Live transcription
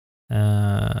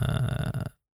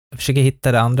Jag försöker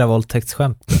hitta det andra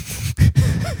våldtäktsskämtet.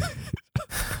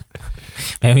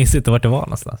 Men jag minns inte vart det var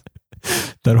någonstans.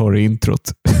 Där har du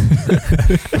introt.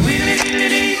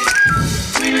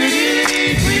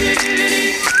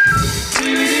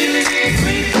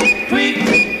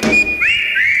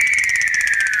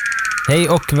 Hej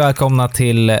och välkomna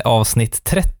till avsnitt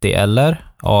 30, eller?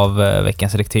 Av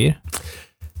veckans lektyr.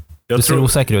 Du ser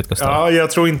osäker ut, Gustav. Ja,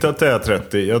 jag tror inte att det är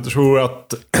 30. Jag tror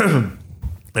att...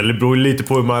 eller det beror lite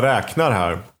på hur man räknar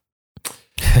här.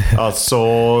 Alltså,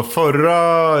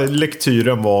 förra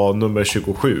lektyren var nummer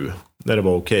 27. När det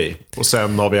var okej. Och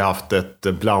sen har vi haft ett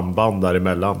blandband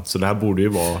däremellan. Så det här borde ju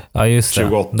vara just det.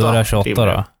 28. Då är det 28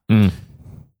 då. Mm.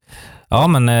 Ja,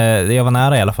 men jag var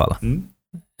nära i alla fall.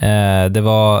 Det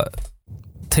var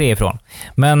 3 ifrån.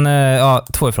 Men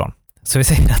 2 ifrån. Så vi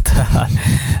säger att det här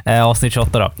är avsnitt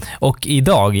 28 då. Och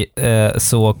idag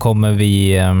så kommer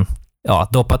vi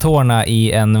doppa tårna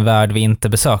i en värld vi inte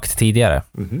besökt tidigare.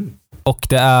 Och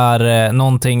det är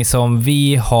någonting som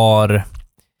vi har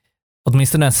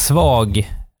åtminstone en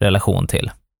svag relation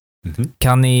till.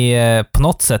 Kan ni på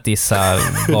något sätt gissa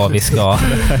vad vi ska?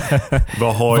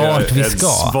 Vad har jag en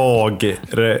svag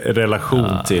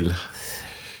relation till?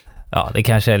 Ja, det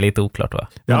kanske är lite oklart, va?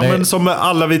 Men som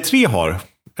alla vi 3 har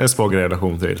en svag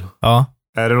relation till. Ja.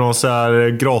 Är det någon så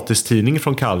här gratistidning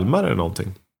från Kalmar eller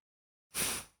någonting?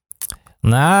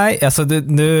 Nej, alltså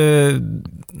du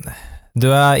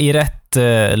är i rätt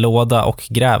låda och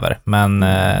gräver, men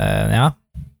ja.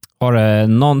 Har det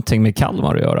någonting med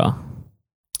Kalmar att göra?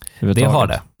 Det har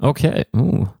det. Okej.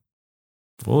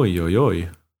 Oj.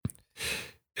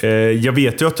 Jag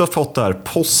vet ju att du har fått det här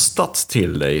postat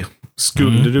till dig.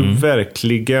 Skulle du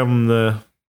verkligen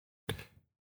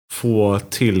få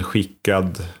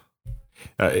tillskickad...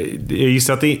 Jag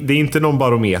gissar att det är inte någon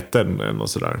barometer eller något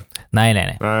sådär.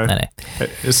 Nej.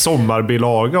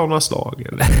 Sommarbilaga av något slag?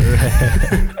 Eller?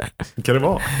 Kan det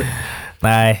vara?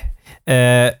 Nej.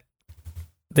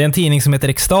 Det är en tidning som heter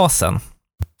Extasen.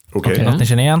 Okej. Något ni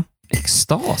känner igen?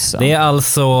 Extasen? Det är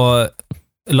alltså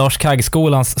Lars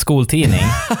Kaggskolans skoltidning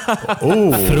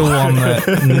från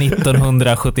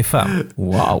 1975.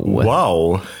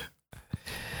 Wow.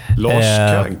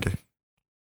 Lars Kagg.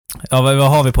 Ja,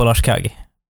 vad har vi på Lars Kagg?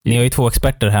 Ni har ju 2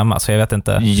 experter hemma, så jag vet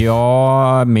inte.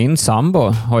 Ja, min sambo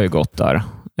har ju gått där.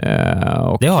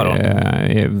 Och det har hon.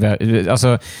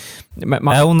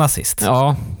 Är hon nazist?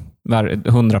 Ja,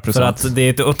 100%. För att det är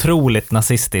ett otroligt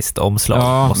nazistiskt omslag.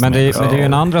 Ja, men det är ju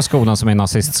en andra skolan som är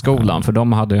nazistskolan, för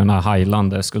de hade ju den här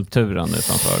Highlander-skulpturen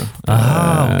utanför.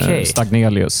 Okay.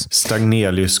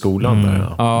 Stagnelius-skolan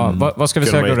där, ja. Vad ska vi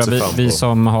säga då? Vi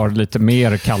som har lite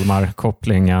mer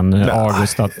Kalmar-koppling än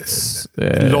Augustats...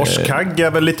 Lars Kagg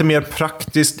är väl lite mer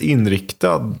praktiskt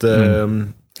inriktad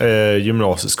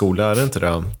gymnasieskola, är det inte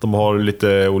det? De har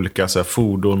lite olika så här,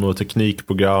 fordon- och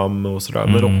teknikprogram och sådär,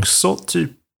 men också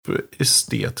typ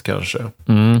estet kanske.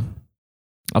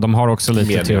 Ja, de har också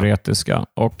lite teoretiska.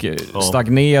 Och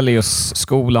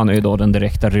Stagnelius-skolan är ju då den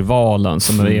direkta rivalen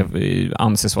som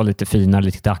anses vara lite finare,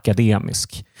 lite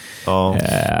akademisk. Ja.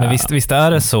 Men visst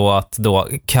är det så att då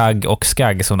Kagg och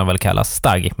Skagg, som de väl kallas,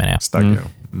 Stagg menar jag. Stagg,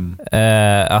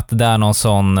 att det är någon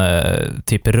sån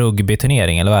typ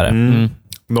rugbyturnering, eller vad är det?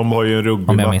 De har ju en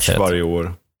rugbymatch varje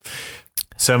år.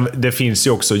 Sen, det finns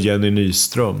ju också Jenny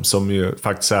Nyström som ju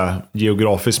faktiskt är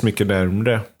geografiskt mycket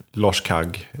närmare Lars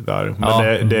Kagg där.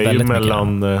 Men det är ju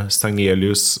mellan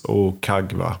Stagnelius och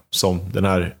Kagg, va? Som den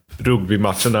här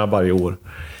rugbymatchen är varje år.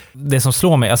 Det som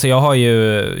slår mig, alltså jag har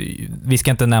ju... Vi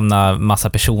ska inte nämna massa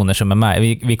personer som är med.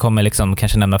 Vi kommer liksom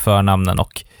kanske nämna förnamnen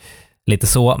och lite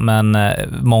så, men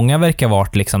många verkar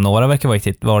varit liksom, några verkar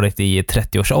varit i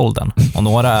 30-årsåldern och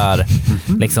några är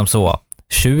liksom så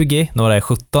 20, några är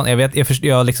 17.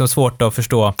 Jag har liksom svårt att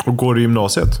förstå. Och går i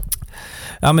gymnasiet?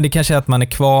 Ja, men det kanske är att man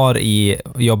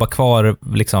är jobbar kvar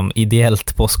liksom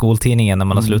ideellt på skoltidningen när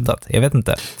man har slutat. Jag vet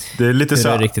inte. Det är lite hur så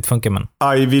det riktigt funkar, men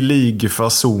Ivy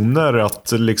League-fasoner,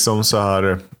 att liksom så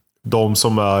här, de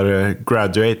som är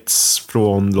graduates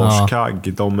från Lars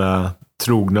Kagg, de är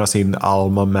trogna sin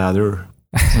alma mater.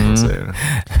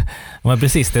 Men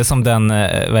precis, det är som den,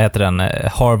 vad heter den,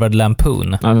 Harvard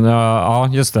Lampoon. Ja,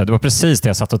 just det. Det var precis det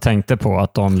jag satt och tänkte på,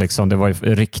 att de liksom, det var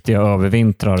ju riktiga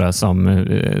övervintrare som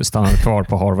stannade kvar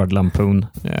på Harvard Lampoon.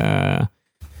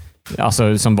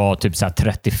 Alltså som var typ så här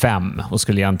 35 och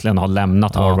skulle egentligen ha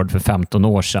lämnat Harvard för 15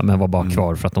 år sedan, men var bara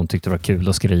kvar för att de tyckte det var kul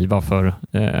att skriva för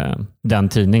den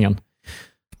tidningen.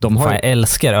 Jag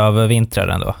älskar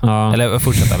övervintraren då. Ja. Eller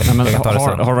fortsätta.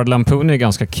 Harvard Lampoon är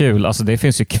ganska kul. Alltså det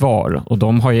finns ju kvar. Och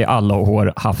de har i alla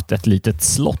år haft ett litet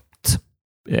slott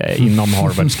inom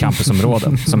Harvards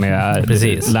campusområde som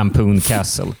är Lampoon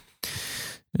Castle.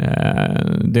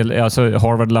 Alltså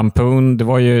Harvard Lampoon, det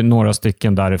var ju några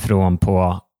stycken därifrån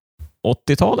på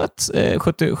 80-talet,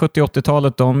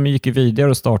 70-80-talet, de gick vidare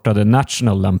och startade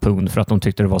National Lampoon för att de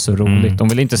tyckte det var så roligt. De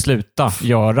ville inte sluta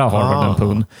göra Harvard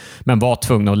Lampoon, men var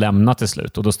tvungna att lämna till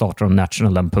slut. Och då startade de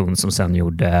National Lampoon som sen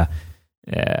gjorde...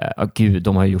 gud,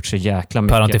 de har gjort så jäkla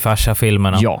mycket. Päron till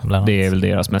farsa-filmerna. Ja, det är väl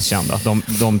deras mest kända.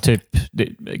 De typ,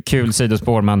 kul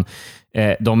sidospår, men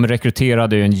de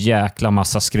rekryterade ju en jäkla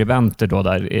massa skribenter då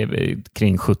där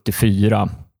kring 74.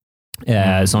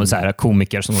 Som så här,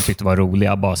 komiker som de tyckte var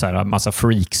roliga, bara så här, massa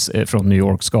freaks från New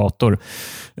Yorks gator.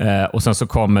 Och sen så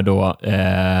kommer då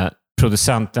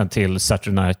producenten till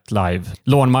Saturday Night Live,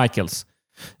 Lorne Michaels.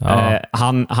 Ja.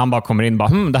 Han bara kommer in och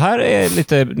bara, det här är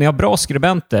lite, ni har bra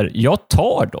skribenter, jag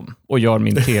tar dem och gör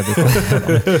min tv.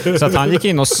 Så att han gick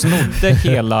in och snodde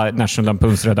hela National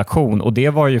Lampoons redaktion, och det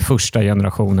var ju första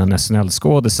generationen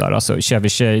SNL-skådisar, alltså Chevy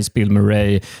Chase, Bill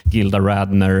Murray, Gilda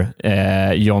Radner,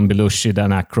 John Belushi,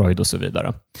 Dan Aykroyd och så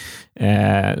vidare.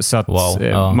 Så att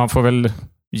man får väl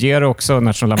ge det också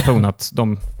National Lampoon att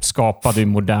de skapade ju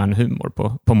modern humor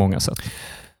på många sätt.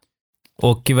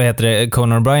 Och vad heter det?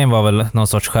 Conan O'Brien var väl någon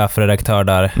sorts chefredaktör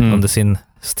där under sin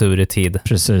studietid.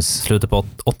 Precis. Slutet på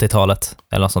 80-talet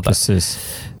eller något sånt där. Precis.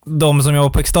 De som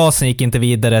jobbade på Extasen gick inte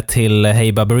vidare till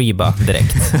Hey Baberiba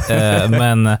direkt.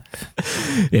 Men är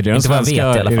det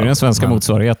den svenska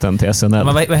motsvarigheten till SNL?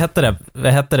 Men vad hette det?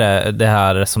 Vad hette det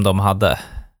här som de hade?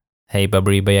 Hey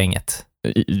Baberiba-gänget.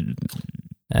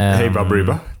 Hey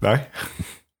Baberiba? Nej.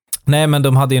 Nej, men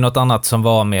de hade ju något annat som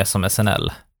var med som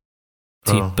SNL.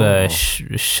 Typ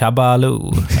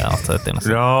Shabaloo.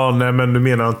 Ja, nej, men du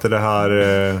menar inte det här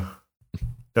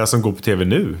det som går på tv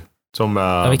nu? Som,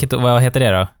 vad heter det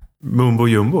då? Mumbo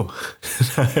Jumbo.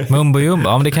 Mumbo Jumbo,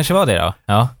 ja, men det kanske var det då.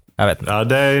 Ja, jag vet inte. Ja,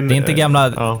 det är inte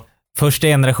gamla första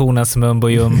generationens Mumbo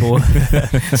Jumbo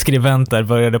skribenter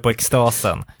började på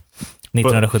Extasen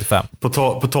 1975.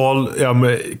 På tal,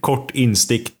 kort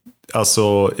instick.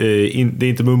 Alltså, det är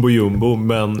inte Mumbo Jumbo,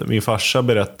 men min farsa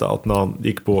berättade att när han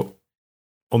gick på,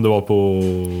 om det var på,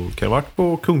 kan det ha varit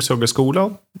på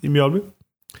Kungshögskolan i Mjölby,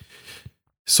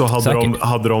 så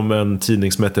hade de en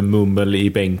tidning som hette Mummel i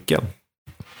bänken.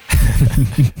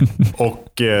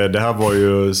 Och det här var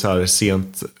ju så här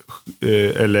sent,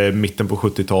 eller mitten på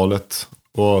 70-talet.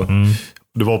 Och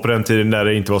det var på den tiden när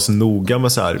det inte var så noga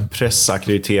med så här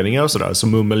pressackrediteringar och sådär. Så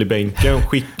Mummel i bänken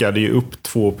skickade ju upp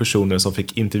 2 personer som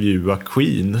fick intervjua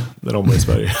Queen när de var i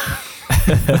Sverige.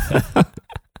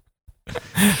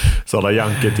 Sådana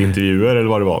janket-intervjuer eller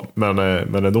vad det var.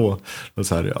 Men ändå.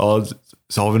 Så här,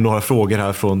 så har vi några frågor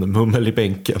här från Mummel i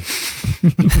bänken.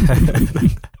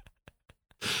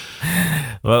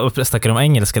 Vad snackar de om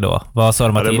engelska då? Vad sa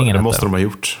de att tidningen hette? Det måste de ha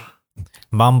gjort.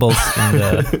 Mumbles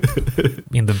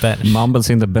in the bench. Mumbles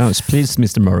in the bench. Please,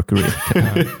 Mr. Mercury.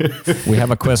 We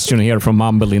have a question here from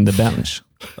Mumble in the bench.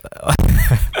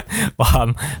 Och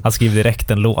han skriver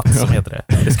direkt en låt som heter det.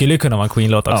 Det skulle ju kunna vara en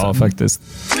Queen-låt också. Ja, faktiskt.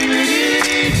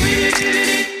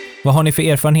 Vad har ni för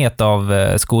erfarenhet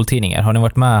av skoltidningar? Har ni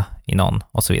varit med i någon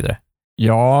och så vidare?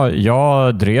 Ja,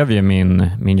 jag drev ju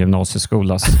min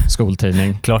gymnasieskolas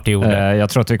skoltidning. Klart det gjorde. Jag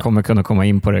tror att vi kommer kunna komma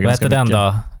in på det ganska mycket. Vad hette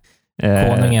den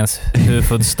då? Konungens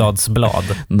huvudstadsblad.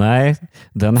 Nej,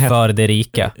 för det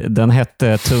rika. Den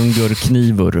hette Tungur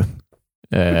Knivur.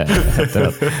 Det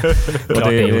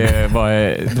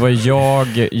var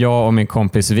jag och min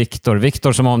kompis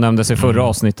Viktor som omnämndes i förra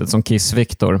avsnittet som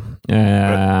Kiss-Viktor.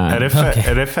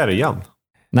 Är det Färjan?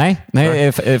 Nej,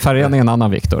 Färjan är en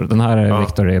annan Viktor. Den här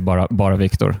Viktor är bara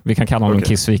Viktor. Vi kan kalla honom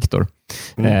Kiss-Viktor.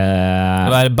 Vad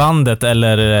är det, bandet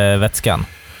eller vätskan?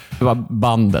 Det var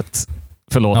bandet.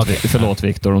 Förlåt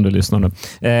Viktor om du lyssnar nu.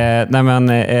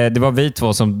 Det var vi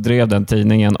 2 som drev den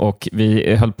tidningen, och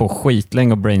vi höll på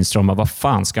skitlänge och brainstorma vad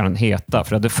fan ska den heta. För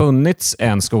det hade funnits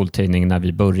en skoltidning när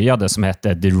vi började som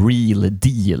hette The Real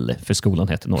Deal, för skolan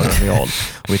hette Norra Real.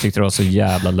 Och vi tyckte det var så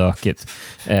jävla lökigt.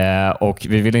 Och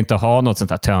vi ville inte ha något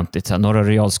sånt här töntigt, Norra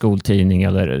Real skoltidning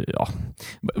eller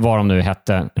vad de nu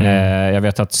hette. Jag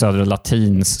vet att Södra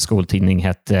Latins skoltidning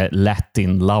hette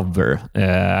Latin Lover,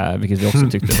 vilket vi också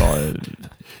tyckte var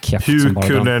hur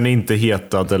kunde den inte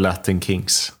heta The Latin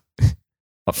Kings?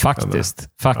 Ja,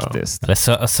 faktiskt.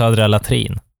 Eller Södra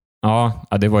Latrin. Ja,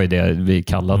 det var ju det vi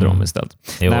kallade dem istället.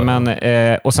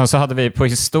 Och sen så hade vi på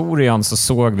historien, så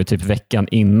såg vi typ veckan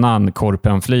innan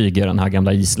Korpen flyger, den här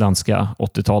gamla isländska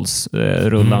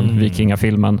 80-talsrullen,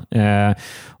 vikingafilmen.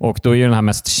 Och då är ju den här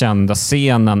mest kända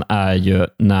scenen är ju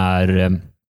när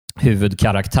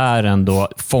huvudkaraktären då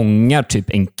fångar typ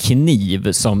en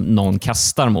kniv som någon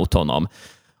kastar mot honom.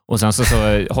 Och sen så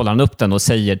håller han upp den och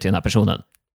säger till den här personen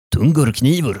Tungur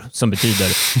knivur, som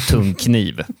betyder tung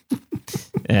kniv.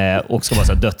 och ska vara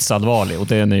så här dödsallvarlig. Och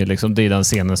det är den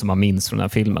scenen som man minns från den här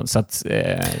filmen. Så att,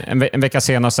 en vecka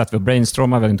senare satt vi och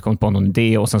brainstormade, vi hade inte kommit på någon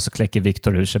idé och sen så kläcker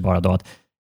Victor ur sig bara då att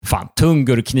fan,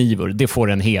 Tungurknivor, det får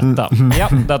den heta. Ja,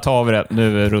 där tar vi det.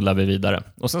 Nu rullar vi vidare.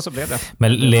 Och sen så blev det.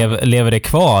 Men lever det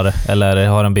kvar eller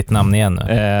har den bytt namn igen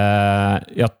nu?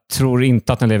 Jag tror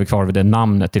inte att den lever kvar vid det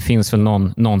namnet. Det finns väl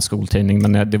någon skoltidning,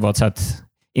 men det var ett sånt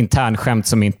internskämt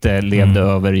som inte levde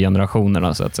över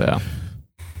generationerna, så att säga.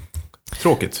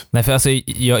 Tråkigt. Nej, för alltså,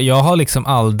 jag har liksom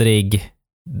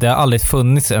det har aldrig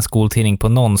funnits en skoltidning på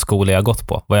någon skola jag gått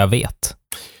på, vad jag vet.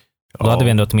 Då hade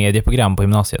vi ändå ett medieprogram på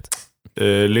gymnasiet.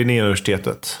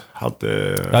 Linnéuniversitetet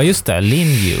hade... Ja, just det.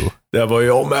 Linju. Det var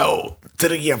jag med och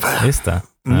drev. Just det.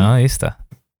 Ja, just det.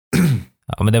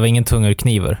 Ja, men det var ingen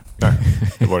Tungurknivar. Nej,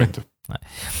 det var det inte.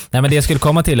 Nej, men det jag skulle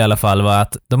komma till i alla fall var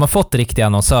att de har fått riktiga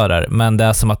annonsörer, men det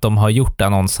är som att de har gjort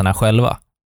annonserna själva.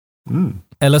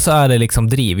 Eller så är det liksom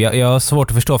driv. Jag har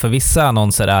svårt att förstå, för vissa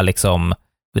annonser är liksom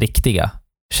riktiga,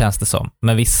 känns det som.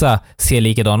 Men vissa ser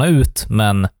likadana ut,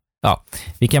 men ja,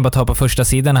 vi kan bara ta på första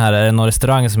sidan här, är det någon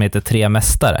restaurang som heter Tre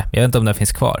Mästare. Jag vet inte om den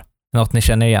finns kvar. Något ni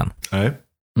känner igen?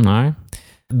 Nej.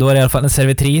 Då är det i alla fall en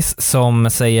servitris som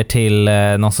säger till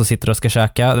någon som sitter och ska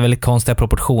käka, det är väldigt konstiga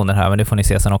proportioner här, men det får ni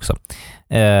se sen också.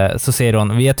 Så säger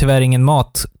hon, vi har tyvärr ingen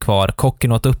mat kvar,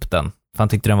 kocken åt upp den, för han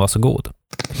tyckte den var så god.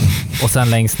 Och sen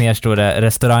längst ner står det,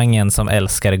 restaurangen som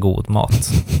älskar god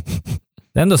mat.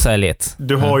 Det är ändå särligt.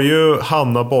 Du har ju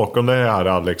Hanna bakom dig här,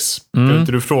 Alex. Kan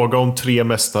inte du fråga om Tre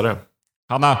Mästare?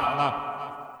 Hanna!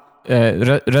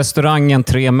 Restaurangen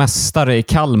Tre Mästare i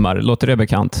Kalmar, låter det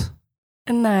bekant?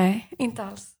 Nej, inte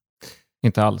alls.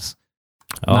 Inte alls.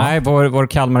 Ja. Nej, vår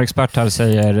Kalmar-expert här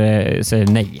säger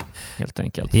nej, helt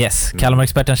enkelt. Yes,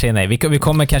 Kalmar-experten säger nej. Vi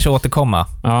kommer kanske återkomma.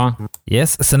 Ja.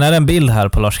 Yes, sen är det en bild här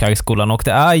på Lars-Kaggskolan och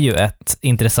det är ju ett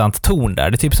intressant torn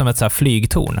där. Det är typ som ett så här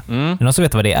flygtorn. Är det någon som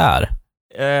vet vad det är?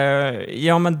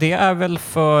 Ja, men det är väl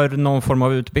för någon form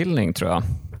av utbildning, tror jag.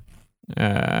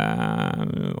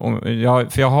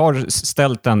 För jag har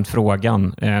ställt den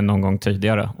frågan någon gång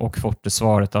tidigare och fått det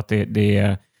svaret att det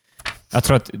är... Jag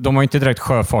tror att de har inte direkt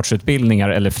sjöfartsutbildningar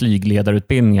eller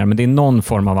flygledarutbildningar, men det är någon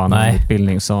form av annan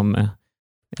utbildning som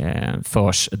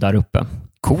förs där uppe.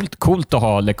 Coolt att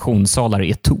ha lektionssalar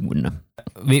i ett torn.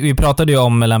 Vi pratade ju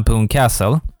om Lampoon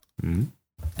Castle.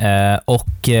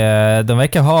 Och de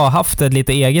verkar ha haft ett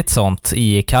lite eget sånt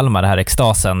i Kalmar, det här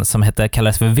extasen, som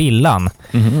kallades för Villan,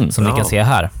 som ni kan se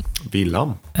här.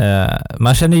 Villan.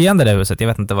 Man känner igen det där huset, jag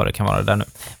vet inte vad det kan vara där nu.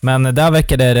 Men där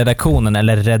verkar det redaktionen,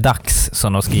 eller Redax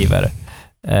som de skriver,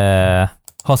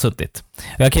 ha suttit.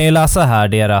 Jag kan ju läsa här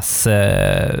deras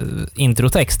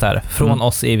introtext här, från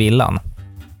oss i Villan.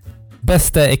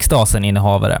 Bästa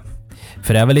extasen-innehavare.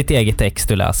 För det är väl ditt eget text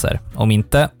du läser. Om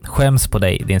inte, skäms på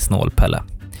dig, din snålpelle.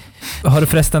 Har du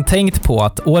förresten tänkt på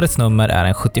att årets nummer är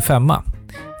en 75?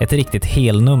 Ett riktigt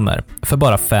helnummer, för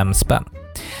bara 5 spänn.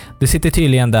 Du sitter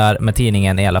tydligen där med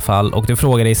tidningen i alla fall och du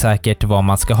frågar dig säkert vad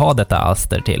man ska ha detta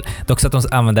alster till. Det är också att de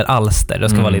använder alster, det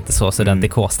ska vara lite så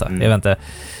studentikosta. Jag vet inte.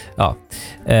 Ja.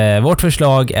 Vårt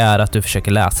förslag är att du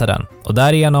försöker läsa den och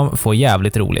därigenom få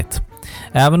jävligt roligt.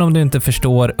 Även om du inte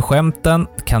förstår skämten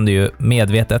kan du ju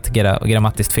medvetet,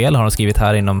 grammatiskt fel har de skrivit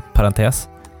här inom parentes.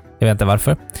 Jag vet inte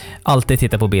varför. Alltid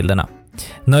titta på bilderna.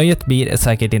 Nöjet blir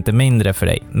säkert inte mindre för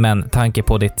dig, men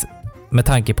med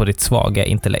tanke på ditt svaga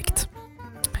intellekt.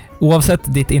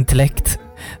 Oavsett ditt intellekt,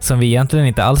 som vi egentligen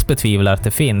inte alls betvivlar att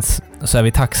det finns, så är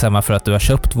vi tacksamma för att du har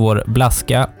köpt vår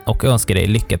blaska och önskar dig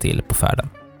lycka till på färden.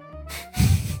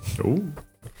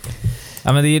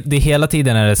 Ja, men det hela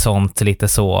tiden är det sånt lite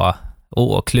så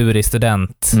klurig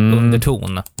student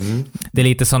underton. Det är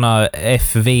lite såna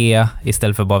FV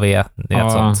istället för bara V. Det är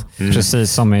sånt.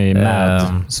 Precis som i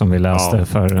MAD som vi läste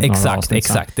för några avsnitt.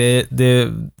 Exakt. Det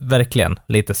är verkligen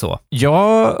lite så.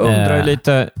 Jag undrar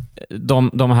lite,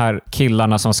 de här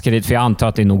killarna som skriver, för jag antar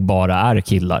att det nog bara är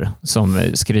killar som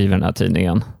skriver den här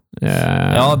tidningen.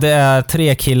 Ja, det är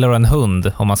 3 killar och en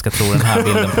hund om man ska tro den här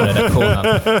bilden på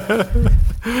redaktionen.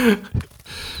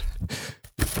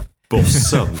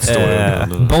 Bossen står det.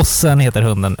 Bossen heter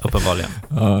hunden uppenbarligen.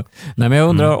 Nej, men jag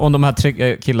undrar om de här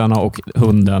 3 killarna och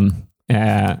hunden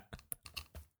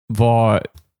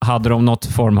hade de något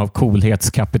form av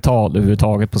coolhetskapital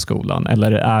överhuvudtaget på skolan?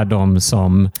 Eller är de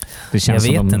som, det känns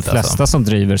som de flesta som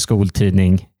driver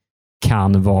skoltidning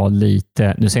kan vara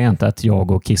lite, nu säger jag inte att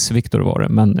jag och Kiss-Viktor var det,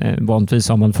 men vanligtvis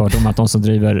har man fördom att de som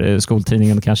driver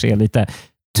skoltidningen kanske är lite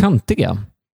töntiga.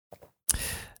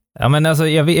 Ja, men alltså,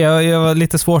 jag var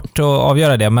lite svårt att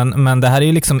avgöra det, men det här är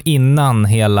ju liksom innan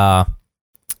hela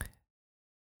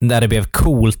där det blev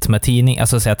coolt med tidning.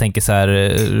 Alltså så jag tänker så här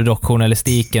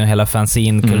rockjournalistiken, hela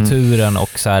fanzine-kulturen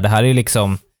och så här, det här är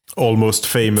liksom almost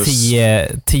famous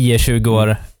 10-20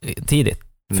 år tidigt.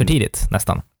 För tidigt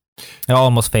nästan. Ja,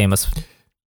 almost famous.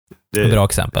 Bra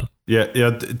exempel.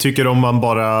 Jag tycker om man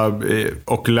bara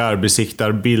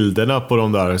okulärbesiktar bilderna på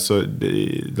de där, så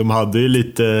de hade ju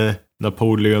lite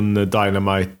Napoleon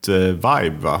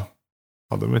Dynamite-vibe, va?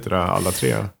 Hade de inte det alla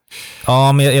tre?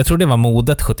 Ja, men jag tror det var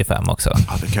modet 75 också.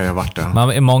 Ja, det kan ju ha varit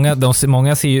det.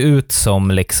 Många ser ju ut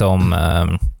som liksom...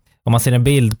 om man ser en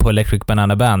bild på Electric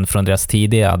Banana Band från deras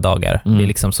tidiga dagar, det är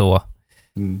liksom så...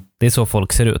 Det är så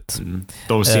folk ser ut.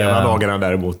 De sena dagarna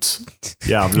däremot,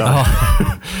 jävlar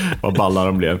vad ballar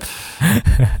de blev.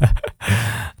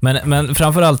 men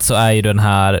framförallt så är ju den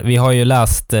här, vi har ju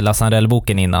läst Lasse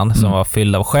Andrell-boken innan som var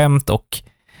fylld av skämt, och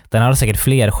den har säkert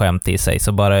fler skämt i sig,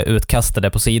 så bara utkastade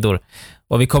på sidor.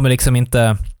 Och vi kommer liksom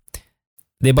inte,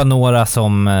 det är bara några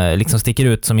som liksom sticker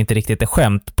ut som inte riktigt är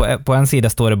skämt. På en sida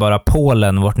står det bara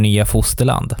Polen, vårt nya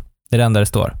fosterland. Det är det enda det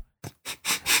står.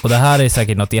 Och det här är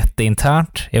säkert något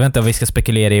jätteinternt. Jag vet inte om vi ska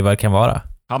spekulera i vad det kan vara.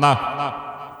 Hanna!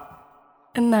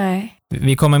 Nej.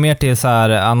 Vi kommer mer till så här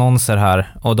annonser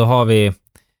här. Och då har vi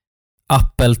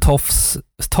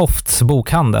Appeltofts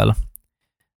bokhandel.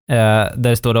 Där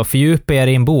det står då: fördjupa er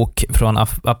i en bok från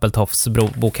Appeltofts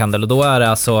bokhandel. Och då är det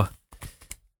alltså,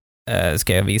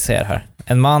 ska jag visa er här,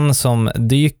 en man som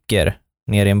dyker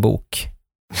ner i en bok.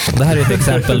 Det här är ett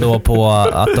exempel då på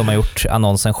att de har gjort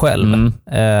annonsen själv.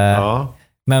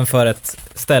 Men för ett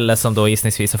ställe som då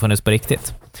gissningsvis har funnits på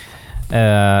riktigt.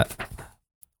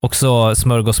 Också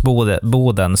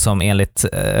smörgåsboden som enligt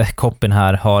koppen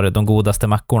här har de godaste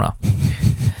mackorna.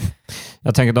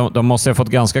 Jag tänker de måste ha fått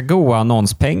ganska goda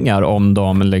annonspengar om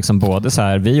de liksom både så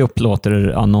här, vi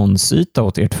upplåter annonsyta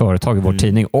åt ert företag i vår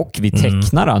tidning och vi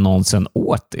tecknar annonsen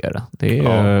åt er. Det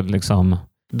är liksom...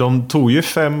 De tog ju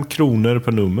 5 kronor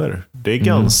per nummer. Det är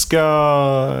ganska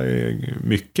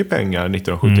mycket pengar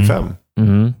 1975.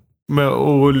 Men,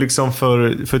 och liksom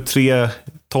för 3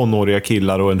 tonåriga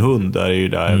killar och en hund är ju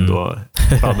där ändå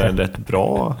hade en rätt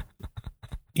bra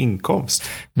inkomst.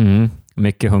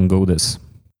 Mycket hundgodis.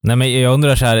 Nej, men jag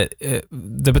undrar så här,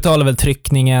 det betalar väl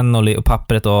tryckningen och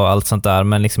pappret och allt sånt där,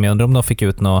 men liksom jag undrar om de fick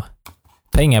ut några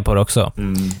pengar på det också.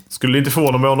 Skulle inte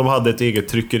förvåna mig om de hade ett eget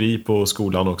tryckeri på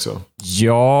skolan också.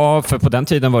 Ja, för på den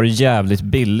tiden var det jävligt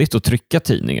billigt att trycka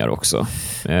tidningar också.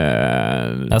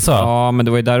 Alltså? Ja, men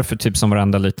det var ju därför typ som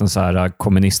varenda liten så här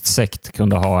kommunistsekt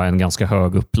kunde ha en ganska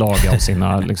hög upplaga av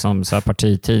sina liksom, så här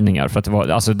partitidningar. För att det var,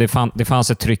 alltså det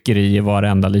fanns ett tryckeri i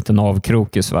varenda liten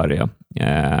avkrok i Sverige.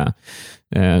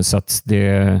 Så att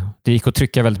det gick att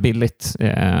trycka väldigt billigt.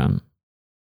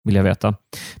 Vill jag veta.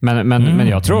 Men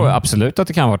jag tror absolut att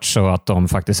det kan ha varit så att de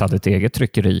faktiskt hade ett eget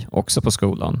tryckeri också på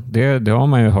skolan. Det har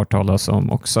man ju hört talas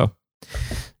om också.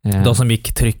 De som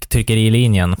gick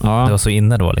tryckerilinjen, det var så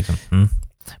inne då liksom.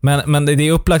 Men det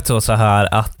är upplagt så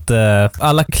här att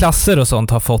alla klasser och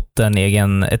sånt har fått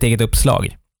ett eget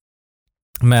uppslag.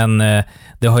 Men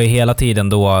det har ju hela tiden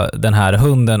då den här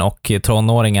hunden och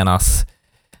tonåringarnas,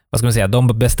 vad ska man säga, de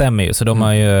bestämmer ju, så de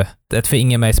har ju ett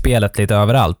finger med i spelet lite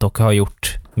överallt och har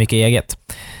gjort mycket eget.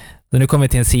 Så nu kommer vi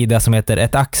till en sida som heter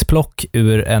ett axplock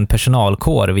ur en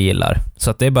personalkår vi gillar.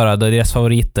 Så att det är bara deras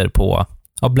favoriter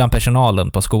bland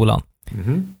personalen på skolan.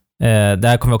 Det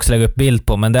här kommer vi också lägga upp bild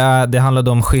på, men det handlar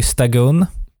om Schyssta Gun.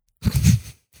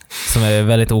 Som är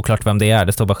väldigt oklart vem det är.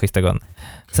 Det står bara Schyssta Gun.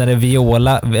 Sen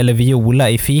är det Viola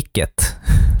i fiket.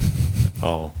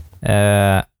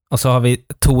 Och så har vi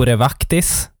Tore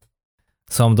Vaktis,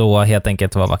 som då helt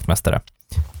enkelt var vaktmästare.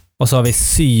 Och så har vi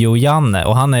Syo-Janne,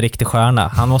 och han är en riktig stjärna.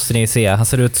 Han måste ni se. Han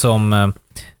ser ut som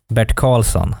Bert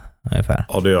Karlsson ungefär.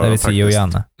 Ja, det gör han faktiskt.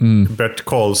 Syo-Janne. Bert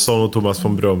Karlsson och Thomas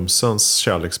von Brömsens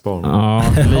kärleksbarn.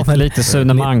 Ja, lite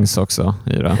Sune Mangs också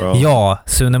i det. Ja,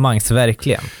 Sune Mangs,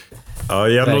 verkligen. Ja,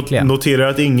 jag noterar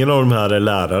att ingen av de här är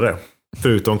lärare.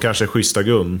 Förutom kanske Schyssta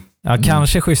Gun. Ja,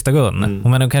 kanske Schyssta Gun.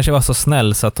 Men de kanske var så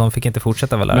snäll så att de fick inte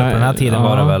fortsätta vara lärare. På den här tiden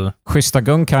var det väl... Schyssta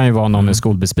Gun kan ju vara någon i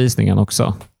skolbespisningen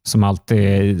också. Som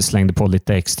alltid slängde på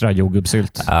lite extra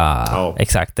jordgubbssylt.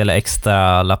 Exakt. Eller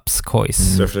extra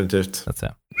lapskojs. Definitivt.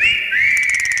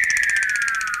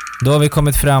 Då har vi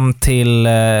kommit fram till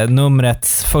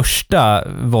numrets första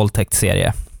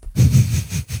våldtäktsserie.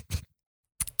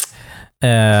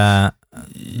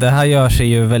 Det här gör sig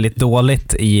ju väldigt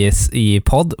dåligt i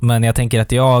podd, men jag tänker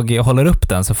att jag håller upp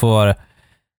den, så får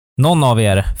någon av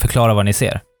er förklara vad ni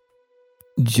ser.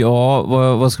 Ja,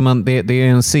 vad ska man... Det är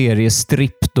en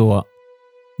seriestripp då,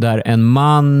 där en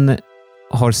man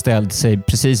har ställt sig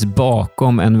precis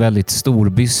bakom en väldigt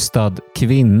storbystad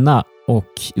kvinna och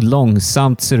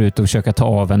långsamt ser ut att försöka ta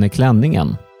av henne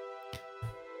klänningen.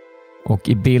 Och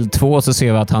i bild 2 så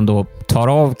ser vi att han då tar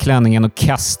av klänningen och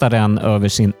kastar den över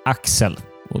sin axel.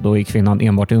 Och då är kvinnan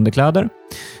enbart i underkläder.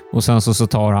 Och sen så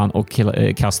tar han och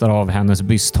kastar av hennes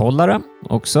bysthållare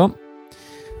också.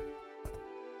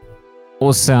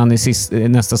 Och sen i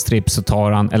nästa strip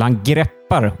så han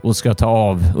greppar och ska ta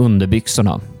av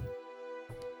underbyxorna.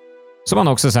 Som han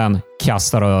också sen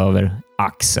kastar över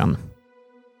axeln.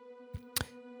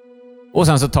 Och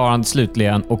sen så tar han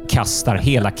slutligen och kastar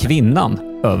hela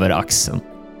kvinnan över axeln.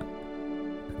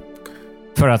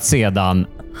 För att sedan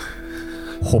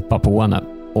hoppa på henne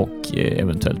och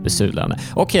eventuellt besudla henne.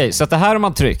 Okej, så att det här har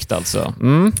man tryckt alltså.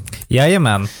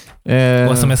 Jajamän.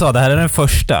 Och som jag sa, det här är den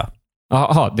första.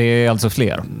 Jaha, det är alltså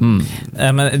fler.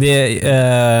 Men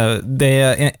det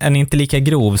är en inte lika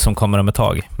grov som kommer om ett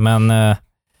tag. Men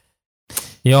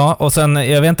ja, och sen,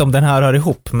 jag vet inte om den här hör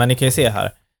ihop, men ni kan ju se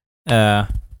här.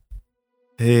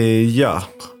 Ja.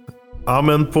 Ja,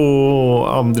 men på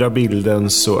andra bilden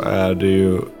så är det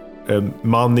ju en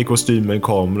man i kostym med en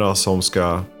kamera som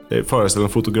ska föreställa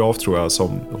en fotograf, tror jag,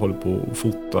 som håller på att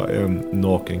fota en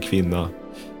naken kvinna.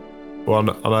 Och han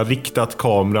har riktat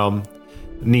kameran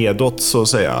nedåt, så att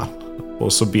säga.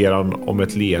 Och så ber han om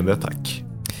ett leende, tack.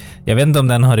 Jag vet inte om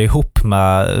den hör ihop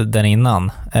med den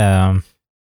innan.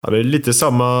 Ja, det är lite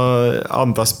samma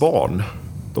andas barn.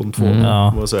 De två,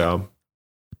 kan man säga.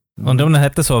 Undrar om den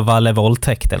hette så, Valle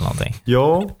våldtäkt eller någonting.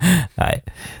 Ja. Nej.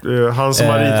 Han som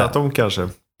har ritat dem kanske.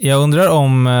 Jag undrar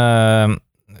om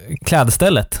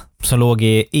klädstället som låg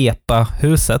i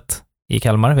EPA-huset i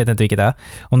Kalmar, vet inte vilket det är.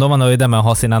 Om de var nöjda med att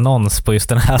ha sin annons på just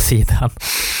den här sidan.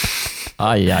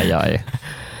 Aj.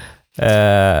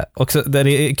 Också, det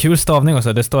är kul stavning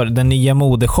också. Det står den nya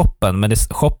modeshoppen, men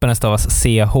shoppen stavas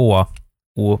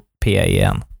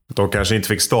CHOPEN. De kanske inte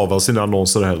fick stava sina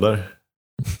annonser heller.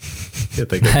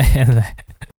 Helt enkelt.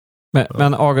 Nej.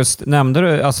 Men August, nämnde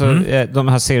du alltså de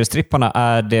här seriestripparna,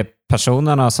 är det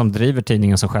personerna som driver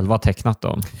tidningen som själva har tecknat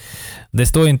dem? Det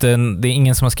står ju inte, det är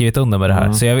ingen som har skrivit under med det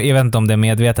här. Så jag vet inte om det är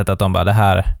medvetet att de bara, det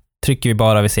här trycker vi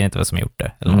bara, vi ser inte vad som har gjort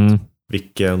det. Eller något.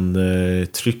 Vilken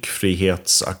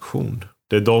tryckfrihetsaktion.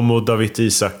 Det är de och David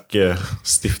Isak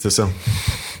stiftelsen.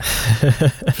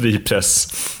 Fri press.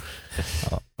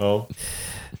 Ja.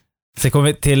 Sen kommer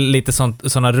vi till lite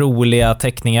sådana roliga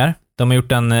teckningar. De har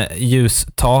gjort en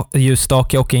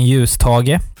ljusstake och en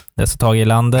ljustage. Det är så Tage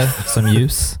Lander som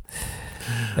ljus.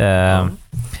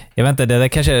 Jag vet inte,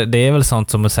 det är väl sånt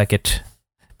som säkert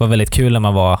var väldigt kul när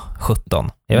man var 17.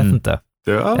 Jag vet inte.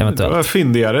 Det var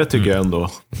fyndigare tycker jag ändå.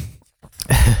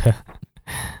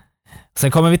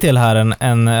 Sen kommer vi till här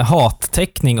en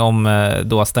hatteckning om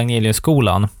då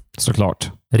Stagneliusskolan.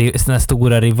 Såklart. Den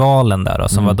stora rivalen där då,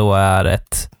 som var då är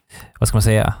ett, vad ska man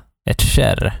säga, ett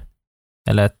kärr.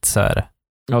 Eller ett så här...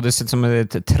 Ja, det ser ut som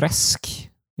ett träsk.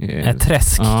 Ett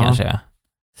träsk kanske.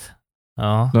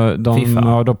 Ja. De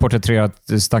har då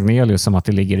porträtterat Stagnelius som att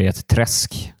det ligger i ett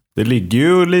träsk. Det ligger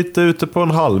ju lite ute på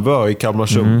en halvö i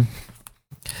Kalmarsund.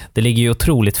 Det ligger ju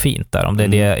otroligt fint där, om det är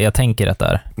det jag tänker att det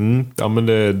är. Ja, men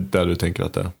det är där du tänker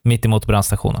att det är. Mitt emot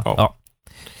brandstationen. Ja.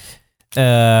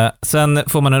 Sen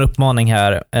får man en uppmaning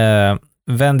här.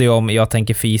 Vänd dig om, jag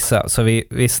tänker fisa. Så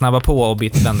vi snabbar på och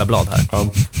byter vända blad här. Ja.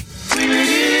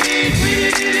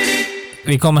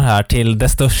 Vi kommer här till det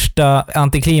största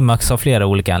antiklimax av flera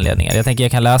olika anledningar. Jag tänker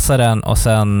jag kan läsa den och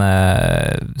sen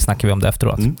snackar vi om det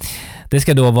efteråt. Det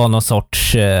ska då vara någon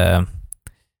sorts jag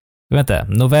vet inte,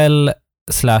 novell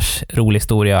 / rolig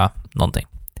historia, någonting.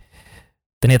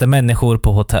 Den heter Människor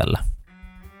på hotell.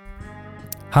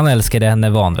 Han älskade henne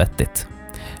vanvettigt.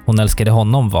 Hon älskade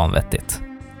honom vanvettigt.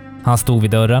 Han stod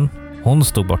vid dörren. Hon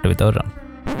stod borta vid dörren.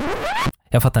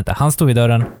 Jag fattar inte. Han stod vid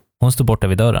dörren. Hon stod borta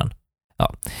vid dörren.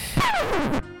 Ja.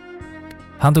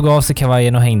 Han tog av sig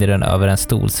kavajen och hängde den över en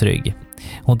stolsrygg.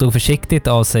 Hon tog försiktigt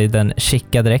av sig den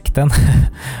chicka dräkten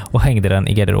och hängde den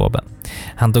i garderoben.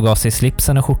 Han tog av sig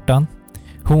slipsen och skjortan.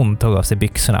 Hon tog av sig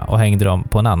byxorna och hängde dem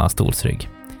på en annan stolsrygg.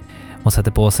 Hon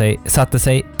satte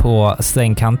sig på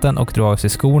sängkanten och drog av sig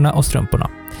skorna och strumporna.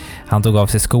 Han tog av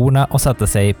sig skorna och satte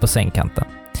sig på sängkanten.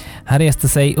 Han reste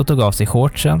sig och tog av sig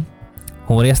shortsen.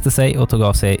 Hon reste sig och tog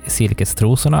av sig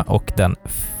silkestrosorna och den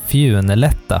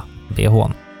fjunlätta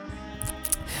bhn.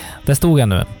 Där stod han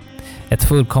nu. Ett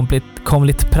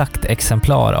fullkomligt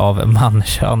praktexemplar av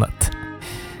mankönet.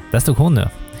 Där stod hon nu.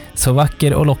 Så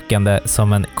vacker och lockande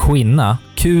som en kvinna,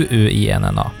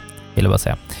 QUINNA, vill jag bara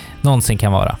säga, någonsin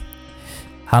kan vara.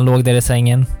 Han låg där i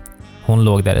sängen. Hon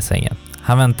låg där i sängen.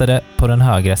 Han vände på den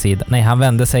högra sidan. Nej, han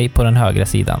vände sig på den högra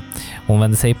sidan. Hon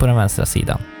vände sig på den vänstra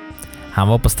sidan. Han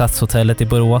var på Stadshotellet i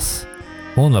Borås.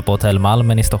 Hon var på Hotell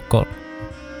Malmen i Stockholm.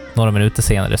 Några minuter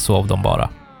senare sov de bara.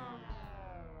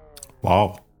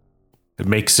 Wow. It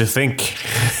makes you think.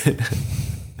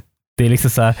 Det är liksom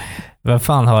så här, vem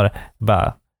fan har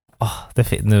bara,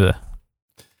 nu,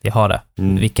 jag har det.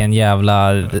 Vilken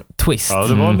jävla twist. Ja,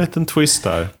 det var en liten twist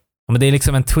där. Men det är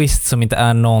liksom en twist som inte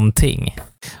är någonting.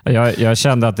 Jag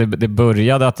kände att det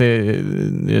började att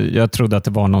jag trodde att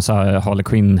det var någon så här Harley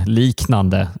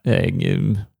Quinn-liknande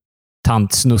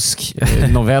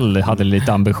tantsnusk-novell hade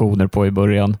lite ambitioner på i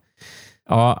början.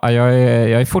 Ja, jag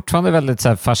är fortfarande väldigt så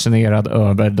här fascinerad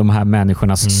över de här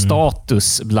människornas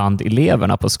status bland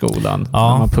eleverna på skolan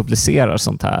när man publicerar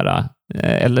sånt här.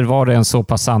 Eller var det en så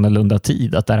pass annorlunda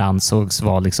tid att det ansågs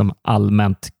vara liksom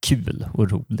allmänt kul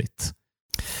och roligt?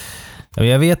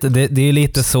 Jag vet, det är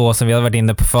lite så som vi har varit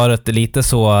inne på förut, lite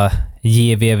så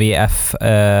JVVF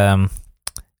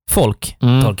folk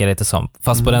tolkar det lite som.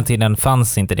 Fast på den tiden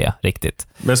fanns inte det riktigt.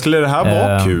 Men skulle det här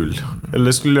vara kul?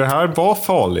 Eller skulle det här vara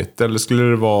farligt? Eller skulle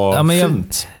det vara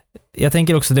fint? Jag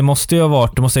tänker också, det måste ju ha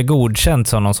godkänt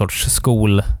som någon sorts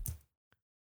skolledning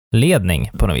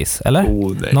på något vis, eller?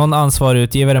 Någon ansvarig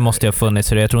utgivare måste ju ha funnits,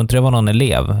 så jag tror inte det var någon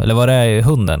elev. Eller var det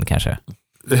hunden kanske?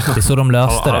 Det är så de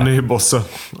löste det. Han är ju bossen,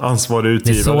 ansvarig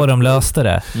utgivare. Det är så de löste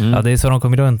det. Ja, det är så de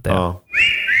kom runt det. Ja.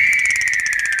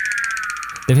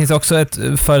 Det finns också ett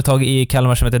företag i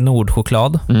Kalmar som heter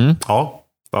Nordchoklad. Ja.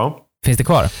 Finns det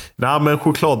kvar? Nej, men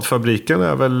chokladfabriken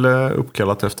är väl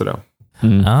uppkallat efter det.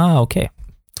 Okej.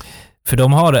 För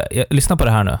de har, lyssna på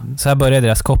det här nu. Så här börjar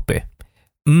deras copy.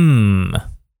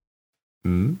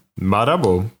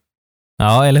 Marabou.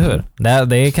 Ja, eller hur?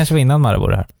 Det är kanske var innan Marabou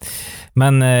det här.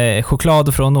 Men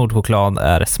choklad från Nordchoklad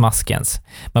är smaskens.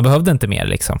 Man behövde inte mer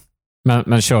liksom.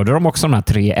 Men körde de också de här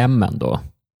 3M då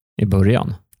i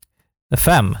början?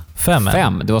 5.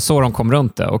 Det var så de kom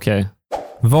runt det, okej.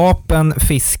 Vapen,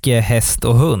 fiske, häst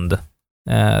och hund.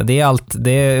 Det är allt,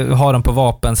 det har de på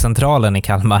vapencentralen i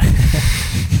Kalmar.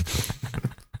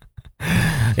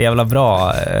 Jävla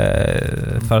bra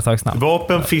företagsnamn.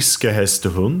 Vapen, fiske, häst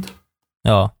och hund.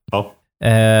 Ja.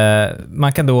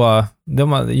 Man kan då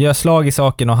göra slag i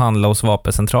saken och handla hos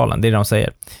vapencentralen. Det är det de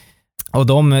säger. Och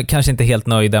de kanske inte är helt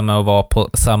nöjda med att vara på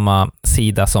samma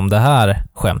sida som det här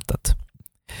skämtet.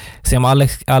 Se om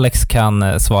Alex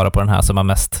kan svara på den här som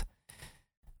har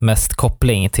mest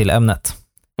koppling till ämnet.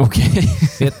 Okej.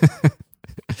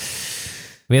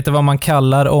 Vet du vad man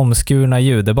kallar omskurna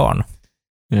judebarn?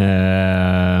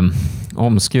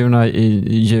 Omskurna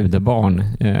i judebarn?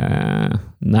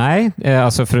 Nej,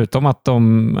 alltså förutom att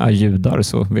de är judar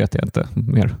så vet jag inte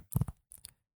mer.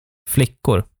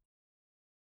 Flickor.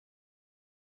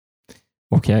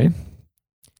 Okej.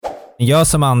 Gör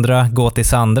som andra, gå till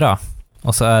Sandra.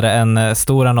 Och så är det en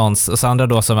stor annons. Och Sandra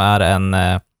då som är en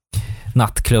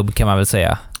nattklubb kan man väl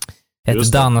säga.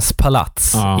 Ett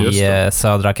danspalats i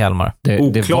södra Kalmar.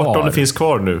 Oklart om det finns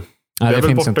kvar nu. Nej, det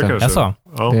finns inte. Jaså?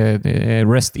 Ja. Det är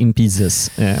rest in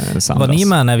pieces. Var ni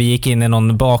med när vi gick in i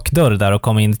någon bakdörr där och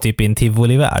kom in typ i en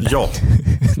tivoli-värld? Ja.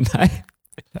 Nej.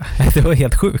 Det var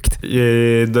helt sjukt.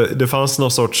 Det fanns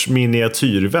någon sorts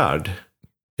miniatyrvärld.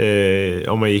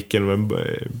 Om man gick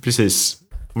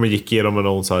igenom en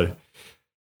någon så här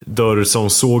dörr som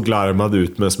såg larmad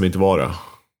ut men som inte var det.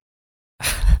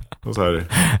 Och så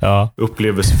här,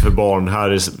 upplevelse för barn. Här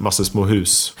är massor små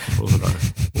hus och sådär.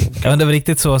 Ja, men det var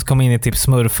riktigt så att komma in i typ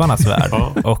smurfarnas värld.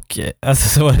 Och alltså,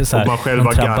 så var det så här, och man själv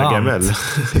var Gargamel.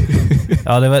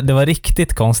 Ja, det var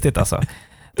riktigt konstigt alltså.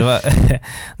 Det var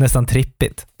nästan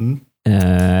trippigt.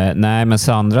 Nej, men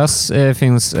Sandras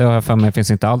finns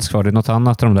inte alls kvar. Det är något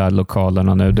annat av de där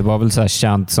lokalerna nu. Det var väl så här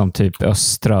känt som typ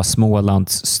östra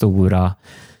Smålands stora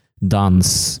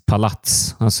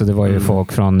danspalats. Alltså det var ju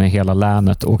folk från hela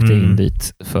länet åkte in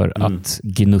dit för att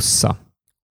gnussa.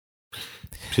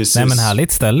 Precis. Nej, men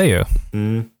härligt ställe ju.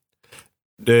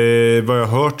 Vad jag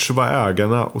har hört så var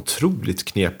ägarna otroligt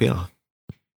knepiga.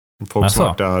 Folk som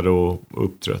varit där och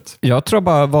uppträtt. Jag tror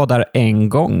bara var där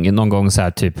någon gång så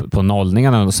här typ på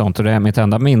nollningarna och sånt. Och det är mitt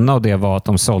enda minne av det var att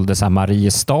de sålde så här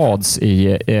Mariestads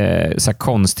i så här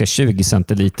konstiga 20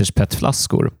 centiliters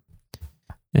petflaskor.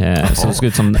 Så det såg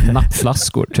ut som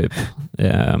nappflaskor typ.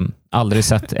 Aldrig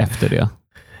sett efter det.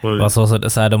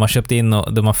 Så här, de har köpt in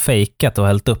och de har fejkat och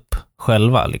hällt upp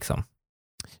själva liksom.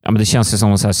 Ja, men det känns ju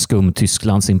som en så här skum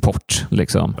Tysklands import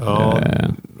liksom. Ja,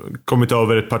 kommit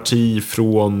över ett parti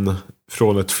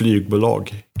från ett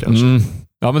flygbolag kanske.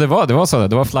 Ja, men det var så där.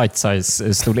 Det var flight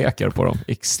size storlekar på dem.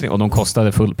 Och de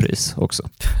kostade fullpris också.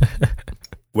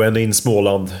 When in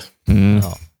Småland.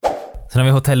 Ja. Sen har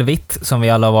vi Hotell Vitt som vi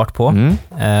alla har varit på.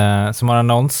 Som har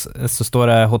annons så står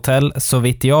det hotell. Så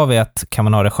vitt jag vet kan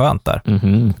man ha det skönt där.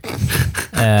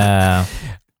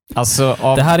 Alltså,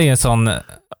 det här är ju en sån...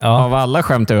 Ja. Av alla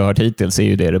skämt jag har hört hittills är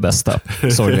ju det bästa.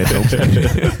 Sorgligt nog.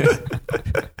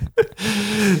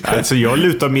 Alltså jag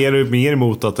lutar mer och mer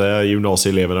mot att det är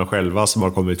gymnasieeleverna själva som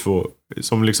har kommit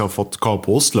som liksom fått komma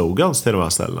på slogans till de här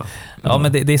ställena. Ja,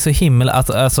 men det är så himla...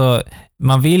 Alltså,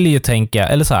 man vill ju tänka...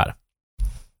 Eller så här.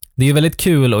 Det är ju väldigt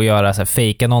kul att göra så här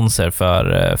fake-annonser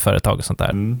för företag och sånt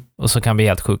där. Och så kan bli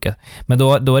helt sjuka. Men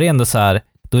då är det ändå så här...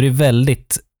 Då är det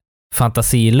väldigt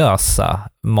fantasilösa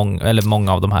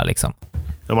många av de här liksom.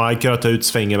 Ja, man kan ta ut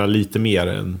svängarna lite mer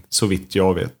än så vitt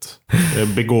jag vet.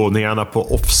 Begåvningarna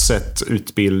på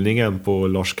offset-utbildningen på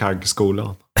Lars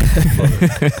Kagg-skolan.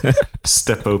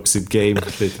 Steppa upp sitt game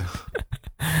lite.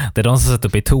 Det är de som sätter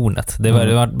upp i tornet. Det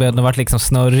har varit liksom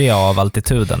snurriga av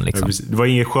altituden. Liksom. Ja, det var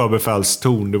ingen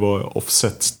sjöbefälstorn, det var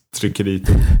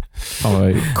offset-tryckeritorn. Ja, det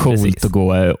var coolt precis. Att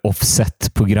gå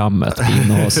offset-programmet på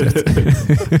gymnasiet.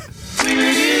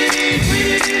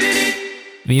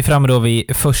 Vi är framme då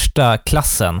vid första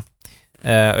klassen.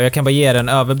 Och jag kan bara ge er en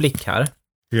överblick här.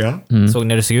 Ja. Såg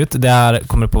ni hur det ser ut? Det här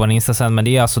kommer på vår Insta sen, men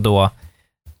det är alltså då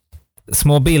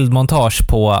små bildmontage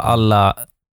på alla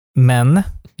män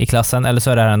i klassen, eller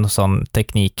så är det här en sån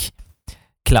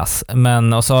teknikklass.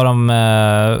 Och så har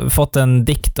de fått en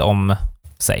dikt om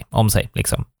sig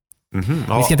liksom.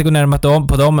 Ja. Vi ska inte gå närmare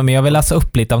på dem, men jag vill läsa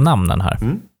upp lite av namnen här.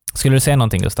 Skulle du säga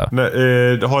någonting, Gustav?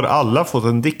 Nej, har alla fått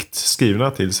en dikt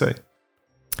skrivna till sig?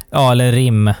 Ja, eller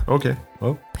rim. Okej.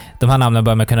 Ja. De här namnen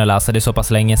bör man kunna läsa, det är så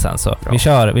pass länge sedan så.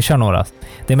 Ja. Vi kör några.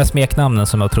 Det är med smeknamnen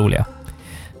som är otroliga.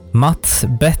 Mats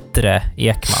Bättre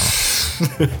Ekman.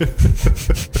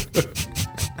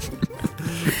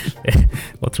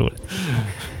 Otroligt.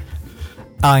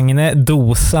 Agne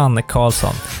Dosan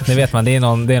Karlsson. Det vet man, det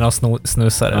är någon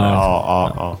snusare.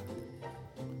 Ja.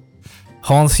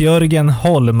 Hans-Jörgen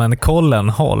Holmenkollen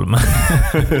Holm.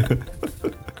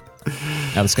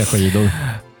 Älskar skidor.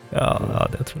 Ja,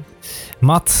 det tror jag.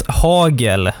 Mats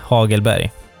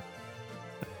Hagelberg.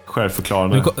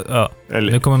 Självförklarande.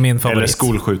 Nu kommer min favorit. Eller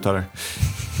skolskjutare.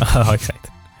 Ja,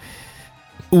 exakt.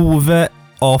 Ove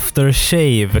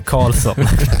Aftershave Karlsson.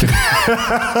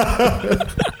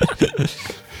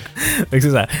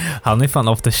 Så här, han är fan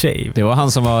aftershave. Det var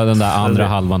han som var den där andra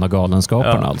halvan av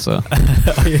galenskapen alltså.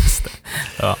 Ja, just det.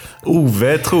 Ja.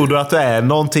 Ove, tror du att det är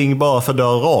någonting bara för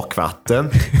dör rakvatten?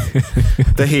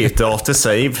 Det heter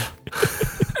aftershave.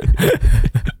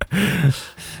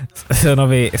 Sen har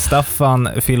vi Staffan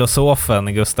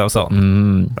Filosofen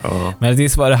Gustafsson. Ja. Men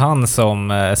det var det han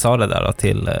som sa det där då,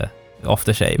 till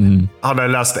aftershave. Han har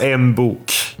läst en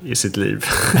bok i sitt liv.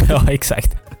 Ja,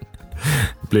 exakt.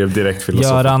 Blev direkt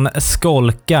filosof. Göran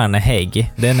Skolkarn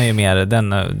Hägg. Den är ju mer,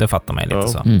 det fattar man ju lite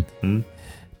så.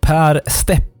 Per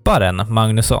Stepparen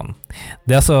Magnusson.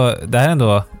 Det här är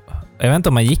ändå, jag vet inte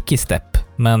om man gick i stepp,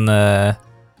 men det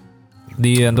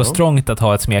är ju ändå strångt att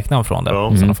ha ett smeknamn från det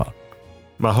i sådana fall.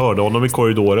 Man hörde honom i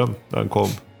korridoren när han kom.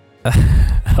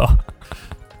 Ja.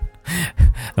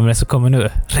 Men det så kommer nu.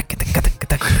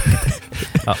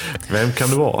 Ja. Vem kan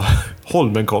det vara?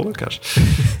 Holmenkollen kanske?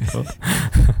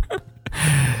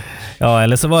 Ja,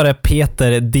 eller så var det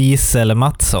Peter Diesel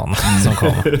Mattsson som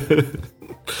kom.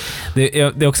 Det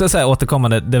är också så här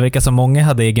återkommande. Det verkar som många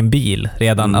hade egen bil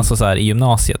redan alltså så här, i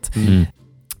gymnasiet.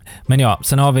 Men ja,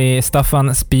 sen har vi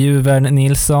Staffan Spjuvern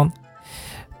Nilsson.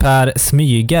 Per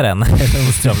Smygaren.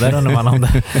 Där undrar man om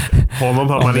det. Honom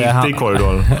har man inte i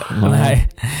korridoren. Nej.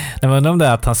 Men undrar om det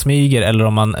är att han smyger eller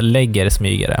om man lägger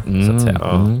smygare. Så att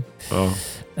säga.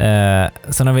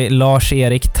 Sen har vi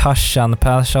Lars-Erik Tarzan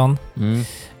Persson.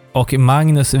 Och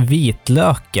Magnus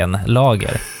Vitlöken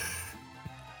Lager.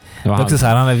 Det var också så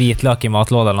här, han hade vitlök i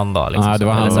matlådan någon dag. Liksom. Ja, det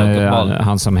var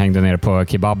han som hängde ner på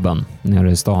kebaben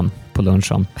nere i stan på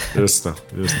lunchen. Just det.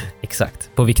 Exakt,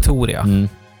 på Victoria.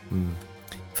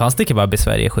 Fanns det kebab i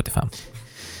Sverige 75?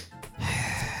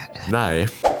 Nej.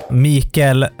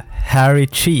 Mikael Harry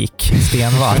Cheek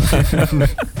Stenvall.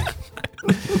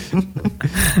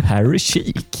 Harry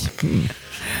Cheek.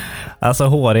 Alltså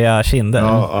håriga kinder.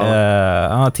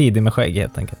 Han var tidig med skägg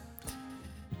helt enkelt.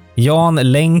 Jan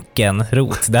Länken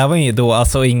Roth. Det här var ju då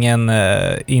alltså ingen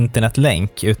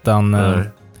internetlänk utan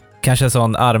kanske en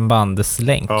sån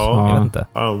armbandslänk. Jag vet inte.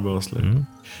 Armbandslänk.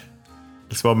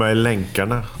 Det ska vara med i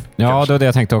länkarna. Ja, kanske. det var det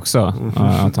jag tänkte också.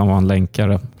 Att han var en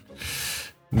länkare.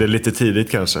 Det är lite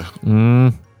tidigt kanske.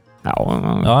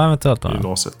 Ja, eventuellt.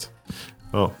 Gymnasiet.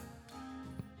 Ja.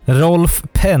 Rolf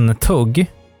Pentugg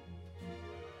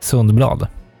Sundblad.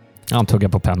 Han tuggar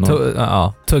på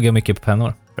pennor. Tuggar mycket på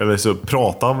pennor. Eller så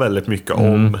pratar han väldigt mycket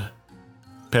om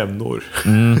pennor.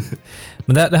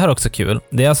 Men det här är också kul.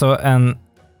 Det är alltså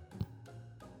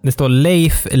det står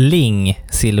Leif Ling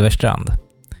Silverstrand.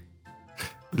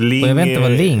 Ling, och jag vet inte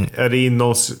vad ling... Är det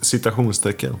inom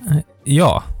citationstecken?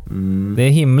 Ja. Det är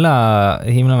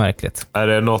himla märkligt. Är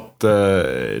det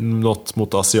något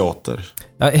mot asiater?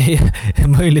 Ja,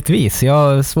 möjligtvis. Jag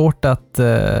har svårt att...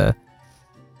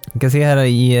 Vi kan se här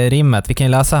i rimmet. Vi kan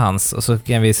ju läsa hans och så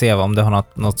kan vi se om det har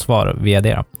något svar via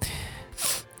det då.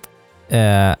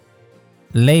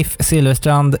 Leif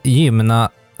Silverstrand,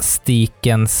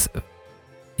 gymnastikens,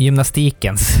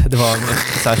 det var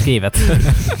så här skrivet.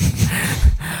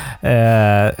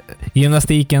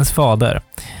 Gymnastikens fader.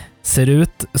 Ser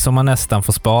ut som han nästan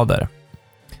får spader.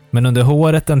 Men under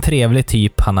håret en trevlig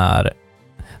typ han är,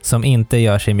 som inte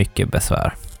gör sig mycket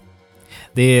besvär.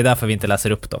 Det är därför vi inte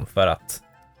läser upp dem, för att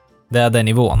det är den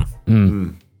nivån.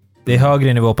 Det är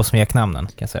högre nivå på smeknamnen,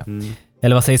 kan jag säga.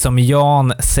 Eller vad sägs om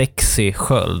Jan Sexy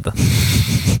Sköld?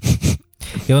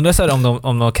 Jag undrar så här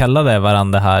om de kallade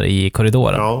varandra här i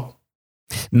korridoren. Ja.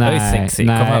 Nej,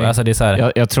 alltså det är så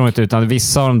här. Jag tror inte, utan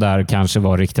vissa av dem där kanske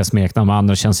var riktiga smeknamn, men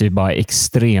andra känns ju bara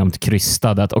extremt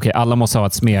krystade. Att okej, alla måste ha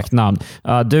ett smeknamn.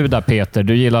 Du där Peter,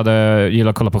 du gillar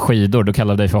att kolla på skidor, du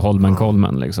kallar dig för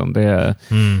Holmenkollen. Liksom.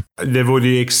 Det vore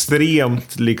ju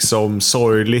extremt liksom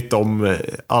sorgligt om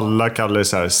alla kallar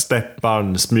så här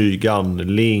Steppan, Smygan,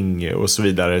 Ling och så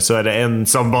vidare. Så är det en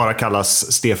som bara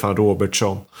kallas Stefan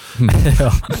Robertsson.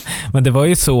 Ja, men det var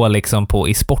ju så liksom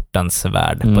i sportens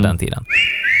värld på den tiden.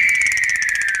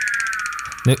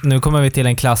 Nu kommer vi till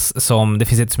en klass som det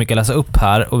finns inte så mycket att läsa upp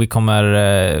här, och vi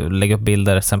kommer lägga upp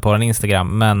bilder sen på vår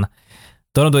Instagram, men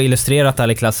då har de illustrerat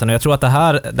alla i klassen, och jag tror att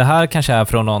det här kanske är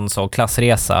från någon sån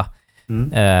klassresa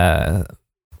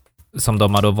som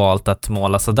de har då valt att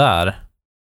måla så där.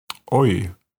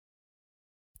 Oj.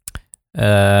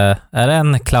 Är det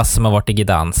en klass som har varit i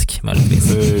Gdansk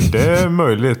möjligtvis? Det är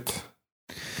möjligt.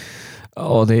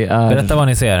 Ja, det är... Berätta vad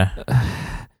ni ser.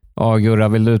 Ja, Gurra,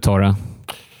 vill du ta det?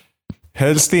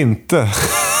 Helst inte.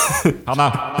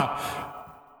 Hanna.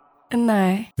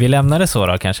 Nej. Vi lämnar det så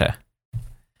då kanske.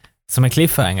 Som en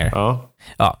cliffhanger.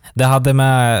 Ja, det hade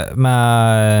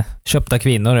med köpta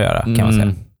kvinnor att göra, kan man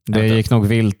säga. Det gick nog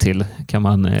vilt till, kan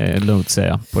man lugnt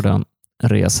säga, på den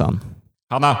resan.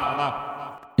 Hanna.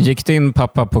 Gick din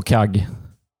pappa på kagg?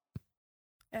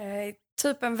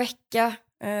 Typ en vecka.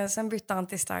 Sen bytte han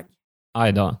till stagg.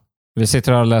 Aj då. Vi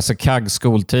sitter och läser kagg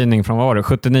skoltidning från, vad var det?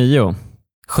 79?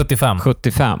 75.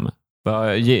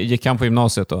 Gick han på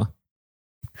gymnasiet då?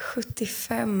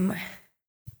 75.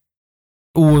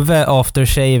 Ove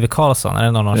Aftershave Karlsson, är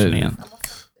det någon känner igen?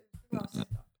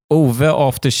 Ove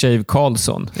Aftershave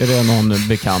Karlsson, är det någon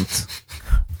bekant?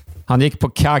 Han gick på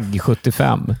kagg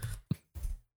 75.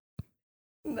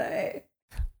 Nej.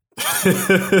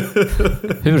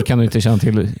 Hur kan du inte känna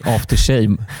till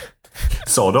Aftershave?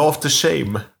 Sa du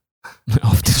Aftershame?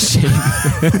 Aftershave.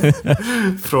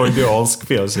 Freudiansk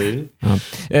felsida. Ja.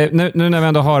 Nu när vi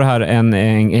ändå har här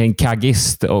en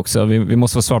kaggist också, vi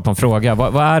måste få svar på en fråga.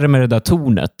 Vad är det med det där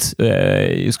tornet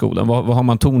i skolan? Vad har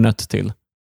man tornet till?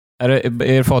 Är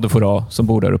det fader Fora som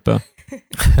bor där uppe?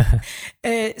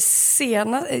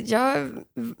 Jag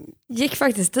gick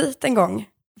faktiskt dit en gång.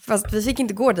 Fast vi fick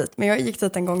inte gå dit, men jag gick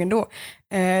dit en gång ändå.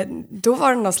 Då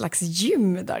var det någon slags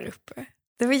gym där uppe.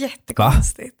 Det var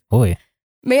jättekonstigt. Oj.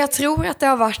 Men jag tror att det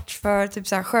har varit för typ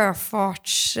så här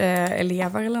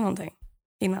sjöfartselever eller någonting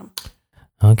innan.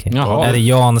 Okej. Är det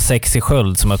Jan Sexy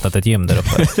Sköld som öppnat ett gym där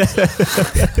uppe?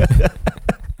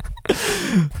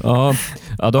 Ja,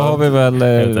 då har vi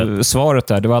väl svaret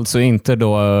där. Det var alltså inte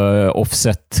då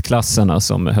offset-klasserna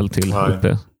som höll till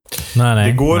uppe. Nej.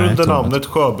 Det går under namnet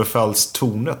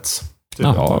Sjöbefälstornet.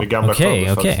 Det gamla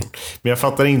Sjöbefälstornet. Men jag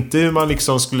fattar inte hur man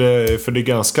liksom skulle... För det är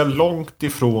ganska långt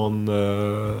ifrån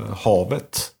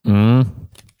havet.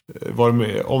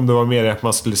 Om det var mer att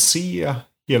man skulle se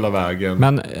hela vägen.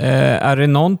 Men är det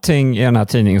någonting i den här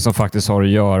tidningen som faktiskt har att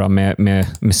göra med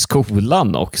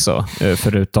skolan också?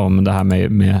 Förutom det här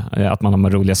med att man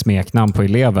har roliga smeknamn på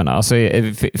eleverna. Alltså,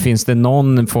 finns det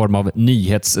någon form av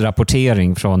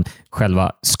nyhetsrapportering från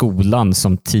själva skolan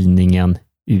som tidningen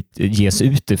ges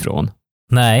utifrån?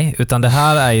 Nej, utan det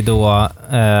här är ju då...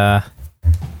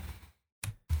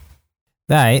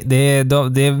 nej, det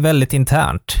är väldigt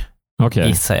internt,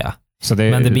 gissar jag.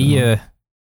 Men det blir ju...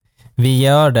 Vi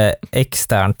gör det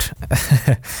externt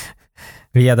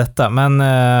via detta. Men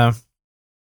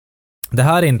det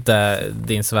här är inte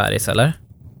din Sveriges, eller?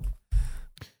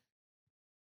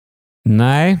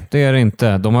 Nej, det är det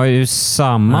inte. De har ju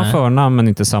samma förnamn men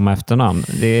inte samma efternamn.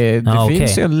 Det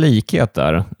finns ju en likhet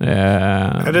där.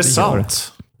 Är det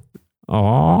sant?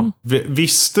 Ja.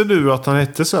 Visste du att han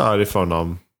hette så här i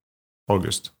förnamn,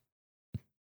 August?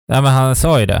 Ja, men han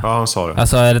sa ju det. Ja, han sa det.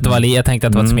 Alltså, jag tänkte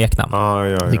att det var ett smeknamn.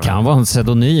 Ja. Det kan vara en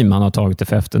pseudonym han har tagit det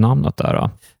för efternamnet där då.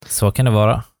 Så kan det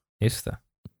vara. Just det.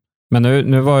 Men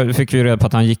nu fick vi reda på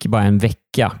att han gick bara en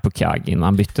vecka på KAG innan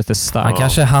han bytte till Stark. Han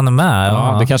kanske hann med.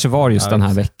 Ja, det kanske var just den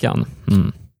här veckan.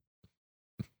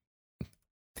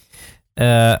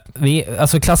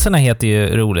 Alltså klasserna heter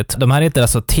ju roligt. De här heter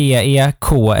alltså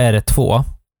TEKR2.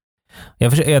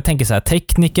 Jag tänker så här,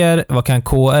 tekniker, vad kan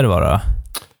KR vara?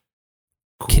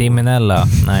 Kriminella,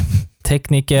 nej.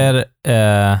 Tekniker,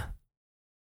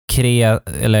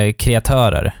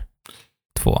 kreatörer.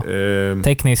 2.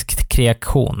 Teknisk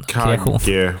kreation.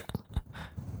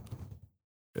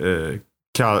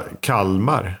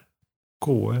 Kalmar.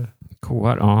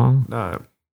 KR, ja. Nej.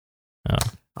 Ja.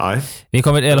 Nej. Vi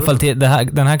kommer i alla fall till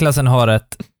den här klassen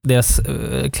deras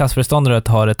klassföreståndare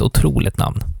har ett otroligt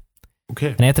namn.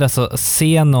 Okay. Den heter alltså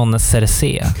Xenon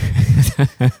Cersei.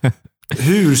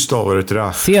 Hur stavar du till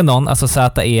det? Xenon, alltså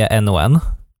Z-E-N-O-N.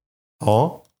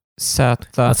 Ja.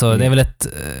 Alltså det är väl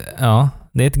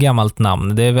det är ett gammalt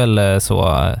namn. Det är väl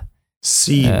så...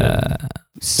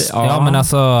 Ja, men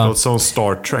alltså... Något som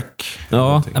Star Trek.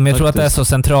 Ja, men jag tror att det är så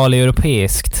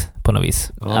centraleuropeiskt på något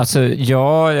vis. Ja. Alltså,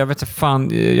 jag vet inte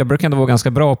fan. Jag brukar ändå vara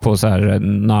ganska bra på så här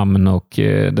namn och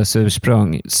dess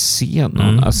ursprung.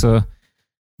 Xenon, alltså...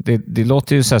 Det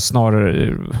låter ju så här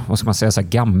snarare, vad ska man säga, så här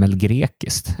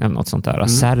gammelgrekiskt eller något sånt där.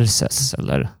 Xerxes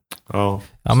eller... Ja,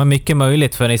 men mycket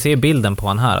möjligt, för ni ser bilden på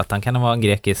han här att han kan vara en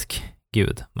grekisk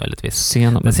gud, möjligtvis.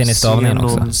 Men ser ni stavningen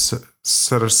också?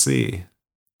 Cersei.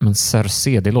 Men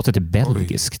Cersei, det låter till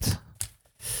belgiskt.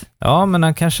 Ja, men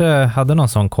han kanske hade någon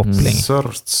sån koppling.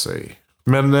 Cersei.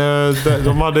 Men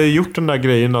de hade gjort den där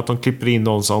grejen att de klipper in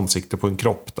någons ansikte på en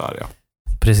kropp där, ja.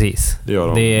 Precis. Det gör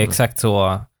de. Det är exakt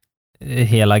så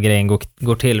hela grejen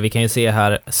går till. Vi kan ju se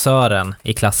här Sören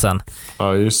i klassen.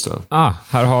 Ja, just det.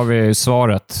 Här har vi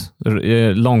svaret.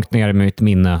 Långt ner i mitt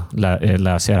minne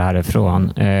läser jag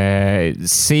härifrån.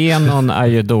 Xenon är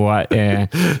ju då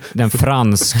den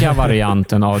franska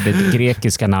varianten av det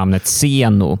grekiska namnet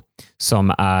Xeno,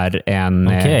 som är en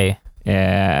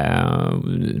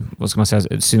vad ska man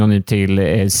säga, synonym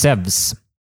till Zeus.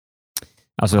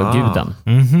 Alltså guden.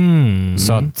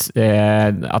 Så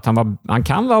att han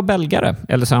kan vara belgare,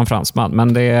 eller så är han fransman.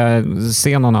 Men det är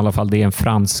Xenon i alla fall, det är en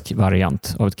fransk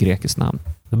variant av ett grekiskt namn.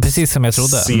 Precis som jag trodde.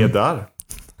 Se där.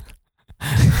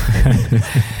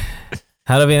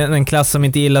 Här har vi en klass som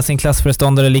inte gillar sin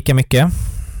klassföreståndare lika mycket.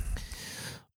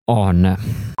 Arne.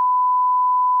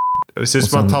 Det ser ut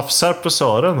som man tafsar på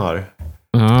Sören här.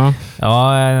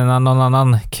 Ja, någon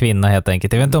annan kvinna helt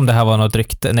enkelt. Jag vet inte om det här var något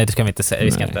rykte. Nej, det ska vi inte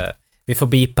säga. Vi får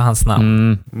bipa hans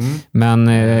namn. Men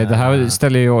det här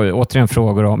ställer ju återigen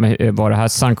frågor om, var det här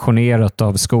sanktionerat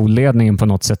av skolledningen på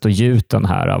något sätt och gjuten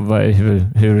här?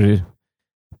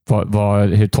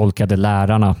 Hur tolkade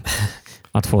lärarna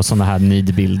att få sådana här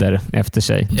nidbilder efter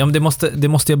sig? Ja, men det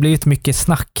måste ju ha blivit mycket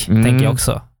snack, tänker jag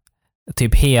också.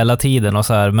 Typ hela tiden och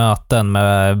så här möten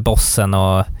med bossen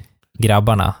och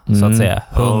grabbarna, så att säga.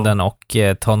 Hunden och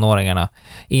tonåringarna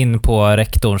in på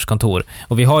rektorns kontor.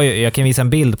 Och vi har ju, jag kan visa en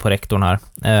bild på rektorn här.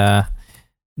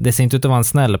 Det ser inte ut att vara en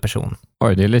snäll person.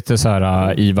 Oj, det är lite så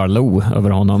här Ivar Lo över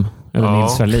honom. Eller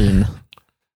Nils Ferlin.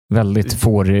 Väldigt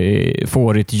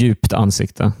fårigt djupt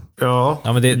ansikte. Ja,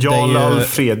 men Jarl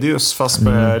Alfredius, fast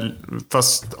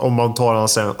om man tar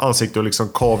hans ansikte och liksom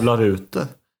kavlar ut det.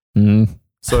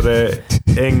 Så det är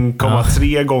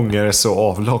 1,3 gånger så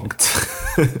avlångt.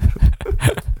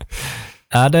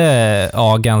 Är det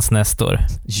Agans Nestor?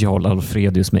 Jarl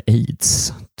Alfredius med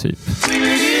AIDS, typ.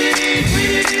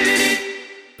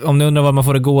 Om ni undrar var man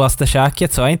får det godaste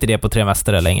käket, så är inte det på Tre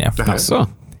Mästare längre. Alltså.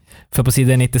 För på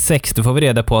sidan 96 då får vi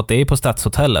reda på att det är på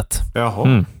Stadshotellet.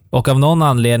 Jaha. Och av någon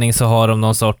anledning så har de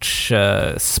någon sorts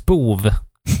spov.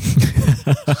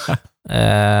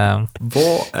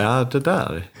 Vad är det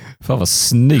där? Fan vad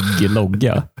snygg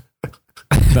logga.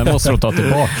 Den måste de ta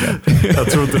tillbaka. Jag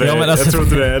tror inte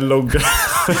det är en logga.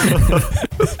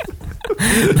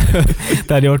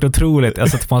 Det hade varit otroligt. Jag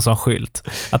satt på en sån skylt.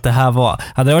 Att det här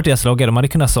hade det varit deras logga, de hade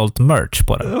kunnat sålt merch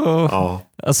på det. Ja.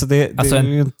 Alltså det är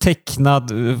ju en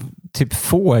tecknad typ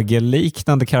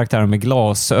fågelliknande karaktär med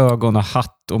glasögon och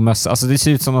hatt och mössa. Alltså det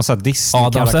ser ut som någon sån här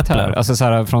Disney-karaktär. Alltså så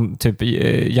här från typ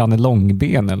Janne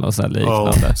Långben eller något så här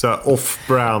liknande. Ja, så här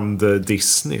off-brand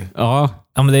Disney. Ja.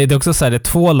 Ja, men det är också så här, det är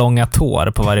 2 långa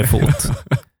tår på varje fot.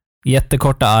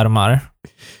 Jättekorta armar.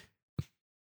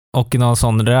 Och någon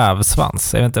sån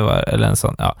rävsvans. Jag vet inte vad, eller en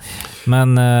sån, ja.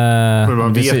 Men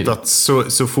man vet att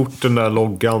så fort den där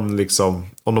loggan liksom,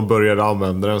 om de började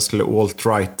använda den, skulle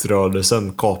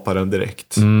alt-right-rörelsen kapa den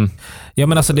direkt. Ja,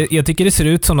 men alltså jag tycker det ser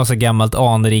ut som något så gammalt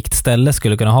anrikt ställe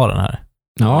skulle kunna ha den här.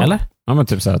 Ja. Eller? Ja, men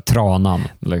typ så här tranan.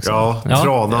 Liksom. Ja,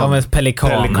 tranan. Ja, men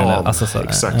pelikan. Eller, alltså så,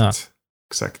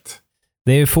 exakt.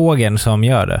 Det är ju fågeln som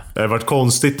gör det. Det hade varit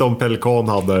konstigt om pelikan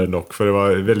hade det dock, för det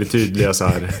var väldigt tydliga så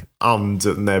här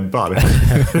andnäbbar.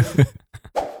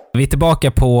 Vi är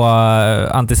tillbaka på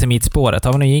antisemitspåret.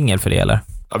 Har vi någon jingel för det eller?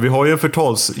 Ja, vi har ju en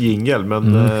förtalsjingel,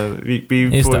 men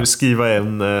vi får skriva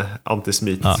en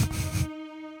antisemit. Ja.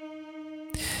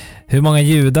 Hur många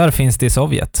judar finns det i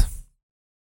Sovjet?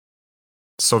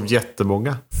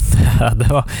 Jättemånga. Det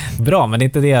var bra, men det är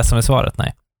inte det som är svaret,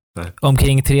 nej.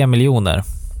 Omkring 3 miljoner.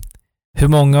 Hur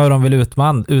många av dem vill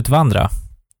utvandra?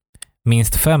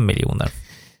 Minst 5 miljoner.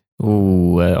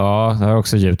 Ja, det är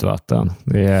också djupt vatten.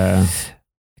 Det är...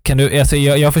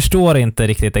 jag förstår inte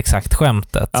riktigt exakt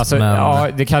skämtet. Alltså, men... Ja,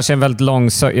 det kanske är en väldigt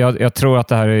långsökt... Jag tror att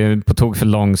det här är på tog för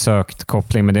långsökt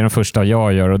koppling, men det är den första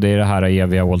jag gör, och det är det här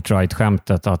eviga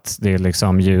alt-right-skämtet att det är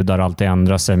liksom judar alltid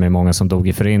ändrar sig med många som dog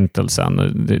i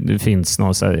förintelsen. Det finns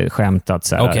något så här skämt att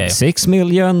säga 6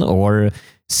 million or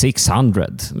 600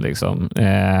 liksom.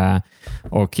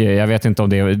 Och jag vet inte om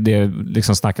det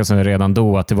liksom snackas om redan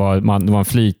då att det var en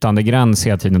flytande gräns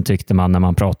hela tiden, tyckte man, när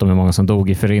man pratade om hur många som dog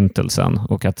i förintelsen,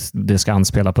 och att det ska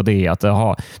anspela på det, att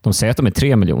de säger att de är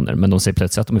 3 miljoner, men de säger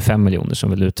plötsligt att de är 5 miljoner som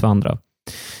vill utvandra.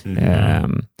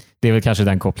 Det är väl kanske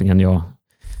den kopplingen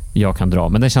jag kan dra,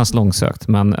 men det känns långsökt.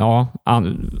 Men ja,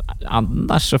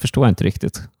 annars så förstår jag inte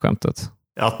riktigt skämtet.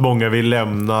 Att många vill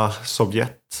lämna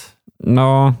Sovjet.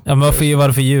 No. Ja, men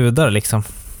varför judar liksom?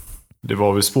 Det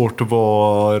var väl svårt att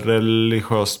vara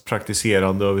religiöst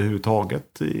praktiserande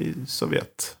överhuvudtaget i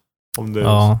Sovjet. Om det är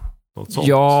något sånt.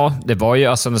 Ja, det var ju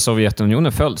alltså när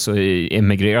Sovjetunionen föll så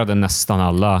emigrerade nästan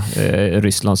alla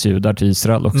Rysslands judar till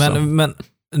Israel också. Men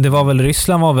det var väl,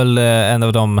 Ryssland var väl en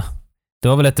av de... Det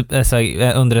var väl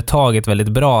under ett tag ett väldigt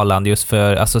bra land just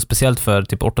för, alltså speciellt för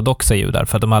typ ortodoxa judar,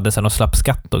 för att de hade så någon slapp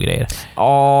skatt och grejer.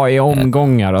 Ja, i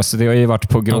omgångar. Alltså det har ju varit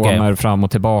pogromer fram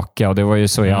och tillbaka, och det var ju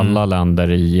så i alla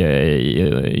länder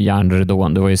i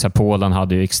järnridån. Det var ju så här, Polen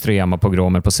hade ju extrema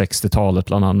pogromer på 60-talet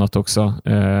bland annat också,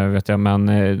 vet jag. Men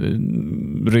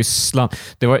Ryssland,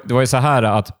 det var ju så här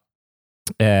att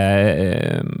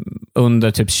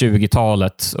under typ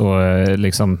 20-talet och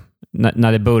liksom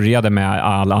när det började med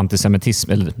all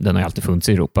antisemitism, eller den har ju alltid funnits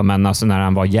i Europa, men alltså när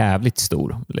den var jävligt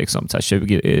stor, liksom,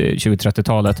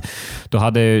 20-30-talet, då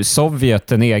hade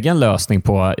Sovjet en egen lösning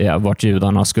på vart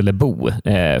judarna skulle bo.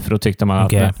 För då tyckte man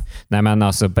att nej men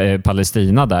alltså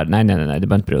Palestina där, nej, det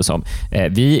behöver inte bry oss om.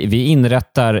 Vi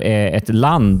inrättar ett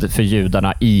land för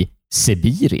judarna i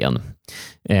Sibirien.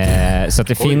 Så att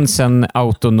det finns en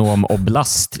autonom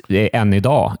oblast än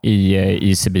idag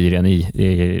i Sibirien,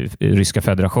 i Ryska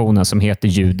federationen, som heter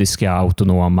Judiska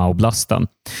autonoma oblasten.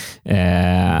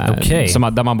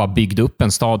 Där man bara byggde upp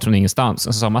en stad från ingenstans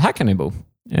och så sa man, här kan ni bo.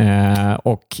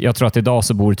 Och jag tror att idag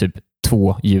så bor typ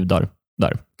 2 judar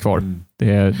där kvar.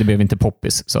 Det blev inte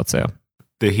poppis, så att säga.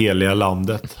 Det heliga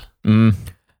landet.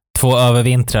 2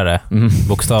 övervintrare,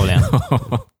 bokstavligen.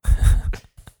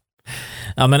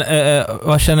 Ja, men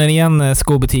vad känner ni igen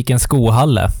skobutiken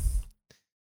Skohalle?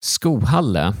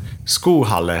 Skohalle?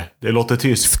 Skohalle, det låter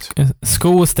tyskt.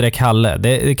 Sko-Halle,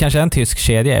 det kanske är en tysk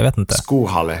kedja, jag vet inte.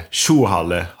 Skohalle,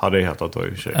 Schuhalle hade det hetat då i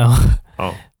och för sig.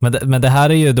 Ja. Men det här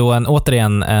är ju då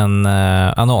återigen en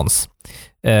annons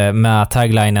med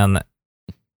taglinen: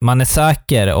 man är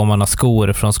säker om man har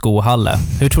skor från Skohalle.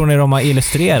 Hur tror ni de har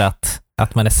illustrerat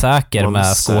att man är säker med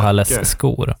Skohalles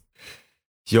skor?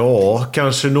 Ja,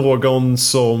 kanske någon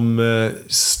som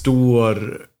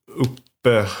står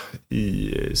uppe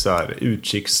i så här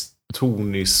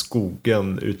utkikstorn i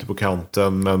skogen ute på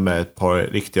kanten, men med ett par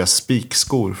riktiga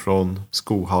spikskor från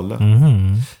Skohalle.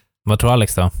 Vad tror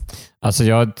Alex då? Alltså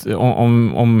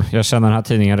om jag känner den här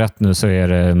tidningen rätt nu, så är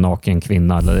det naken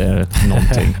kvinna eller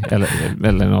någonting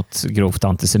eller något grovt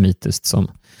antisemitiskt som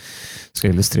ska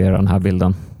illustrera den här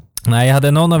bilden. Nej,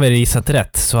 hade någon av er gissat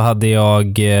rätt så hade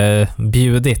jag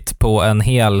bjudit på en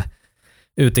hel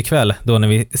utekväll då när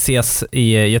vi ses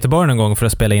i Göteborg någon gång för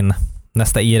att spela in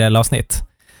nästa IRL-avsnitt.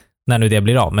 När nu det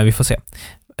blir av, men vi får se.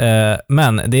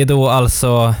 Men det är då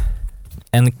alltså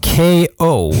en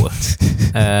KO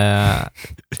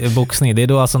boxning. Det är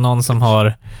då alltså någon som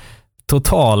har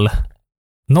total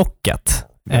knockat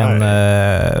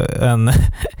en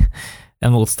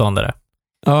motståndare.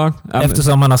 Ja,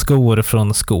 eftersom man har skor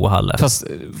från Skohalle.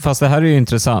 Fast det här är ju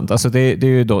intressant. Alltså det är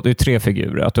ju då, det är 3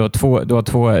 figurer. Att du har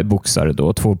 2 boxare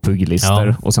då, 2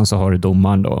 pugilister, och sen så har du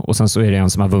domaren då. Och sen så är det en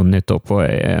som har vunnit då på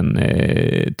en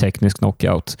teknisk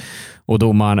knockout. Och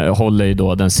domaren håller ju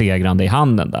då den segrande i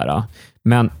handen där.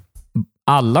 Men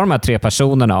alla de här 3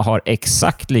 personerna har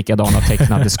exakt likadana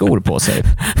tecknade skor på sig.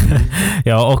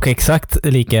 Ja, och exakt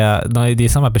lika... Det är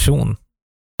samma person.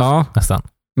 Ja, nästan.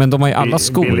 Men de har ju alla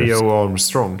skor. Billy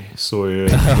Armstrong. Så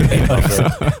är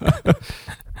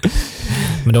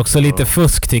Men det är också lite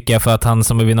fusk tycker jag, för att han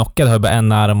som är knockad har bara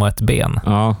en arm och ett ben.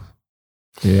 Ja.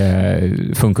 Det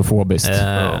är funkofobiskt.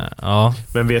 Ja.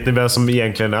 Men vet ni vem som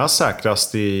egentligen är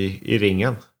säkrast i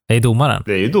ringen? Det är domaren.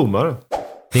 Det är ju domaren.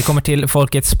 Vi kommer till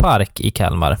Folkets park i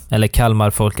Kalmar. Eller Kalmar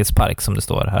Folkets park som det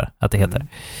står här att det heter.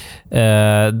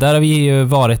 Där har vi ju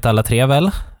varit alla 3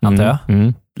 väl, antar jag.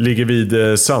 Ligger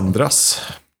vid Sandras.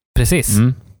 Precis.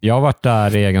 Jag har varit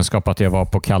där i egenskap att jag var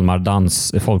på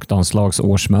Kalmar folkdanslags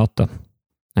årsmöte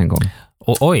en gång.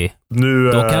 Oj.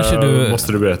 Nu då kanske du...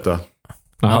 måste du berätta.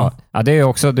 Ja, det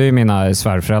är mina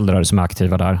svärföräldrar som är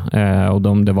aktiva där. Och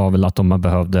det var väl att de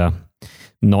behövde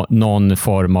någon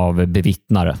form av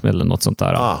bevittnare eller något sånt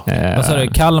där. Vad sa du?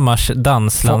 Kalmars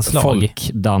danslandslag?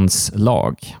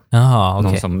 Folkdanslag. Jaha,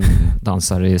 okej. Någon som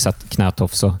dansar i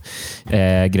knätofs och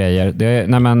grejer.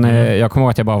 Jag kommer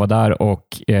ihåg att jag bara var där och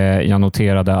jag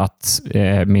noterade att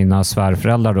mina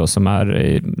svärföräldrar då, som är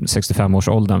i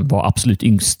 65-årsåldern var absolut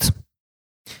yngst.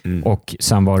 Och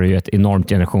sen var det ju ett enormt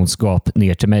generationsgap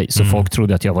ner till mig. Så folk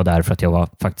trodde att jag var där för att jag var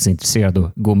faktiskt intresserad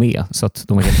att gå med. Så att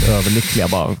de var helt överlyckliga.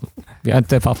 Bara, vi har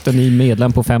inte haft en ny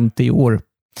medlem på 50 år.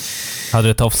 Hade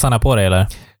du tofsarna på dig eller?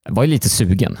 Jag var ju lite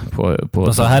sugen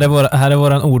på så här är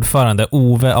våran ordförande,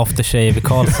 Ove Aftershave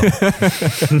Karlsson.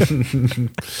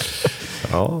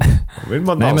 Ja, vill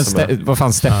man dansa med. Vad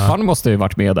fan, Stefan måste ju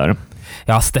varit med där.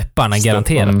 Ja, Steppan är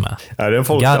garanterat med. Är det en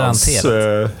folkdans?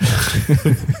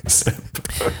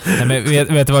 Nej, men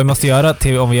vet du vad vi måste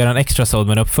göra om vi gör en extra såd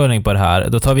med en uppföljning på det här?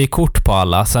 Då tar vi kort på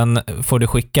alla, sen får du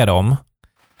skicka dem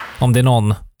om det är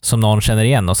någon som någon känner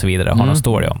igen och så vidare, har någon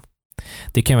story om.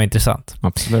 Det kan vara intressant.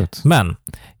 Absolut. Men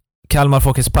Kalmar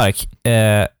Folkets park,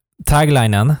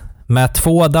 taglinen med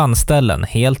 2 dansställen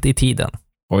helt i tiden.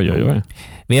 Oj.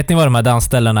 Vet ni vad de här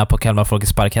dansställena på Kalmar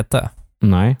Folkets park hette?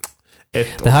 Nej.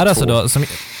 Det här är alltså då,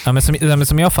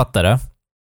 som jag fattar det,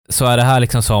 så är det här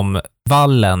liksom som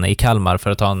Vallen i Kalmar, för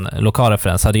att ta en lokal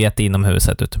referens, hade gett inomhus,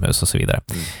 ett utomhus och så vidare.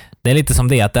 Det är lite som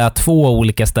det, att det är 2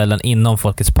 olika ställen inom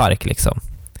Folkets park liksom.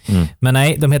 Men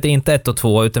nej, de heter inte 1 och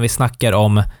 2, utan vi snackar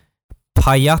om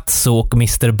Pajazzo och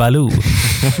Mr. Baloo.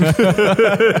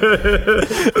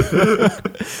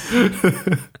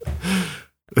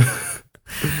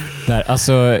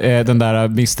 Den där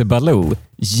Mr. Baloo,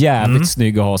 jävligt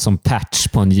snygg att ha som patch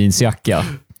på en jeansjacka.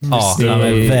 Ja,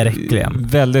 verkligen.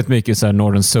 Väldigt mycket så här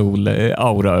Northern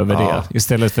Soul-aura över det.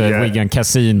 Istället för Wigan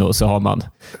Casino så har man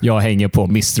jag hänger på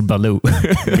Mr. Baloo.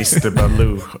 Mr.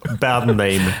 Baloo. Bad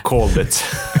name, called it.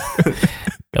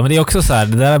 Ja, men det är också så här,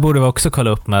 det där borde vi också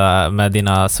kolla upp med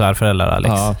dina svärföräldrar,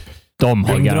 Alex. Ja, de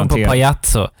har garanterat. De på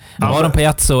Pajazzo. Var de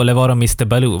Pajazzo eller var de Mr.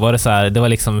 Baloo? Var det så här, det var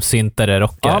liksom syntare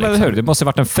rockare? Ja, men liksom. hur? Det måste ha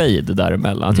varit en fade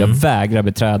däremellan. Att jag vägrar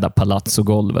beträda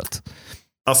Palazzo-golvet.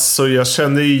 Alltså, jag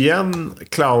känner igen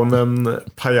clownen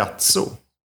Pajazzo.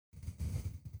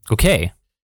 Okej.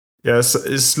 Jag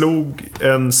slog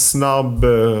en snabb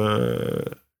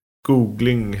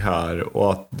googling här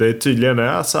och att det tydligen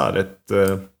är så här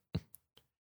ett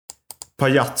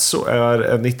Pajazzo är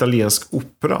en italiensk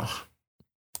opera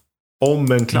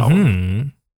om en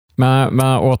clown. Men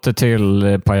åter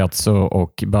till Pajazzo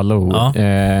och Baloo. Ja.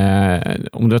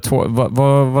 Om det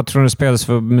vad tror du spelades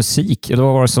för musik? Eller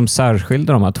vad var det som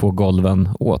särskilde de här 2 golven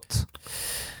åt?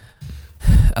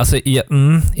 Alltså,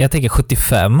 jag tänker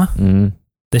 75.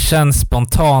 Det känns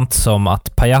spontant som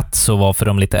att Pajazzo var för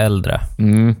de lite äldre.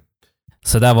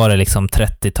 Så där var det liksom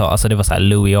 30-tal. Alltså det var så här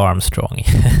Louis Armstrong.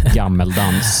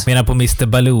 Gammeldans. Medan på Mr.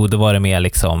 Baloo då var det mer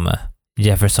liksom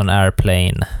Jefferson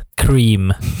Airplane,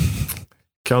 Cream.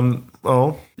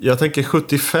 Jag tänker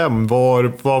 75,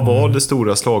 vad var det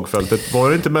stora slagfältet? Var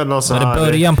det inte mellan så här... Var det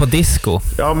början på disco?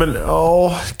 Ja, men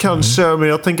kanske. Men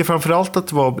jag tänker framförallt att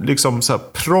det var liksom så här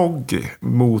prog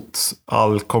mot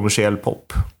all kommersiell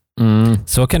pop.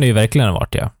 Så kan det ju verkligen ha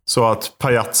varit, ja. Så att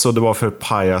Pajazzo, det var för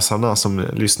pajasarna som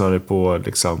lyssnade på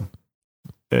liksom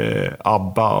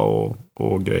ABBA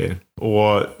och grejer.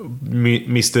 Och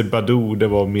Mr. Badoo, det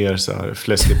var mer så här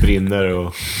fläsket brinner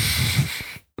och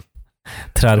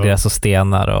trädgräs och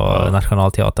stenar och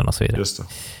Nationalteatern och så vidare. Just det.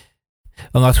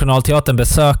 Och Nationalteatern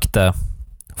besökte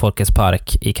Folkets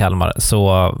park i Kalmar,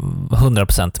 så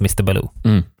 100% Mr. Baloo.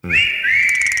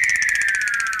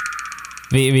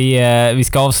 Vi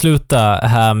ska avsluta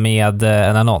här med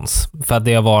en annons. För att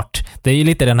det är ju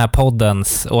lite den här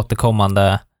poddens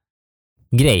återkommande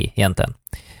grej egentligen.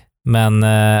 Men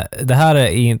det här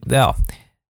är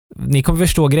ni kommer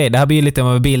förstå grejer. Det här blir ju lite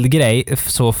av en bildgrej,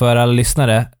 så för alla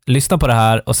lyssnare, lyssna på det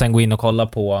här och sen gå in och kolla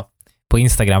på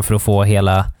Instagram för att få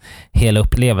hela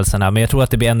upplevelsen här. Men jag tror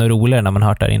att det blir ännu roligare när man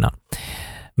hört det innan.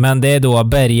 Men det är då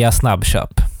Berga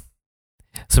snabbköp,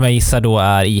 som jag gissar då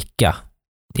är ICA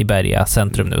i Berga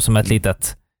centrum nu, som är ett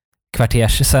litet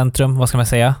kvarterscentrum, vad ska man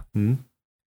säga?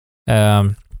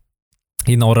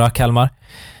 I norra Kalmar.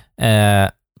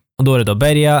 Och då är det då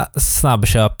Berga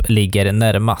snabbköp ligger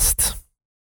närmast.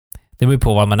 Det beror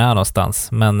på var man är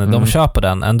någonstans, men de köper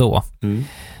den ändå.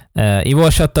 I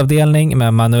vår köttavdelning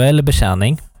med manuell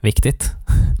betjäning, viktigt,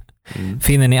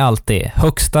 finner ni alltid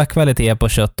högsta kvalitet på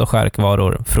kött och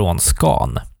skärkvaror från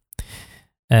Scan.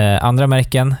 Andra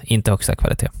märken, inte högsta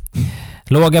kvalitet.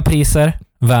 Låga priser,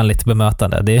 vänligt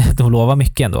bemötande. De lovar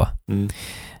mycket ändå.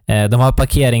 De har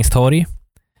parkeringstorg.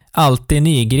 Alltid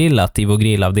nygrillat i vår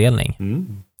grillavdelning.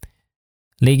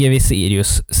 Ligger vid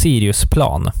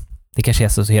Siriusplan. Det kanske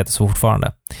heter så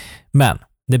fortfarande. Men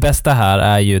det bästa här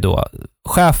är ju då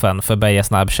chefen för Berga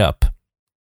snabbköp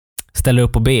ställer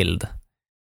upp på bild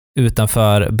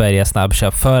utanför Berga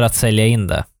snabbköp för att sälja in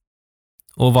det.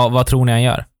 Och vad tror ni han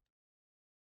gör?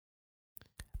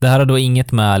 Det här har då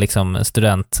inget med liksom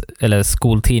student- eller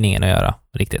skoltidningen att göra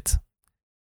riktigt.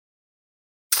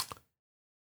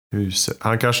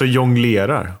 Han kanske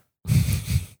jonglerar.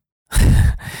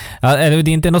 Ja, det är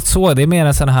inte något så. Det är mer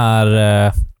en sån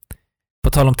här... På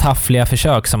tal om taffliga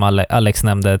försök som Alex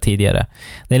nämnde tidigare.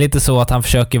 Det är lite så att han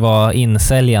försöker vara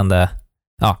insäljande.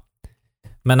 Ja.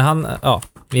 Men han... Ja,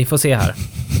 vi får se här.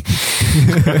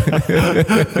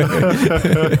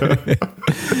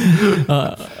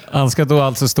 Han ska då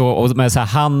alltså stå och med så här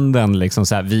handen liksom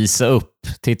så här visa upp,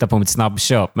 titta på mitt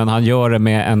snabbköp, men han gör det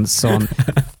med en sån...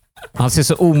 Han ser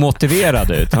så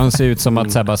omotiverad ut. Han ser ut som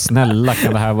att så här, bara snälla,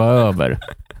 kan det här vara över?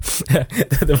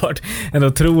 Det var en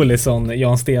otrolig sån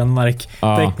Jan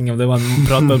Stenmark-teckning om det man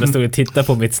pratade om, det stod och titta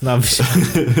på mitt snabbköp.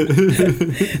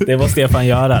 Det var Stefan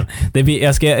Göran.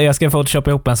 Jag ska photoshoppa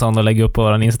ihop en sån och lägga upp på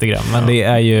vår Instagram, men det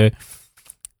är ju...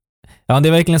 Ja, det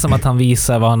är verkligen som att han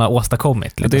visar vad han har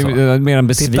åstadkommit. Det är mer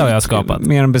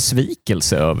en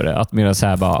besvikelse över det. Att mer så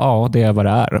här bara, ja, det är vad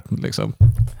det är. Liksom.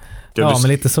 Men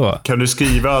lite så. Kan du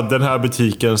skriva att den här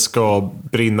butiken ska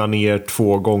brinna ner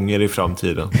 2 gånger i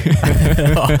framtiden?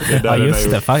 Ja,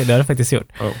 just det. Det har det faktiskt gjort.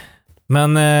 Ja.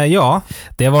 Men ja,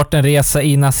 det har varit en resa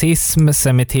i nazism,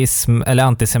 semitism eller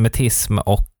antisemitism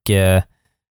och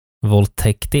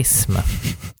våldtäktism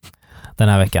den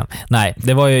här veckan. Nej,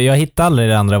 det var ju, jag hittade aldrig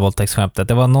det andra våldtäktsskämtet.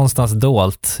 Det var någonstans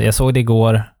dolt. Jag såg det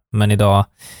igår, men idag...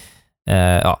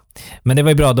 ja. Men det var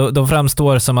ju bra. De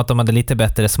framstår som att de hade lite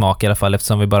bättre smak i alla fall,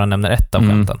 eftersom vi bara nämner ett av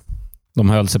skämten. De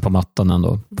höll sig på mattan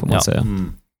ändå, får man säga.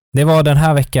 Det var den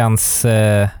här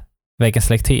veckans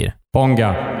lektyr.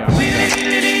 Bonga.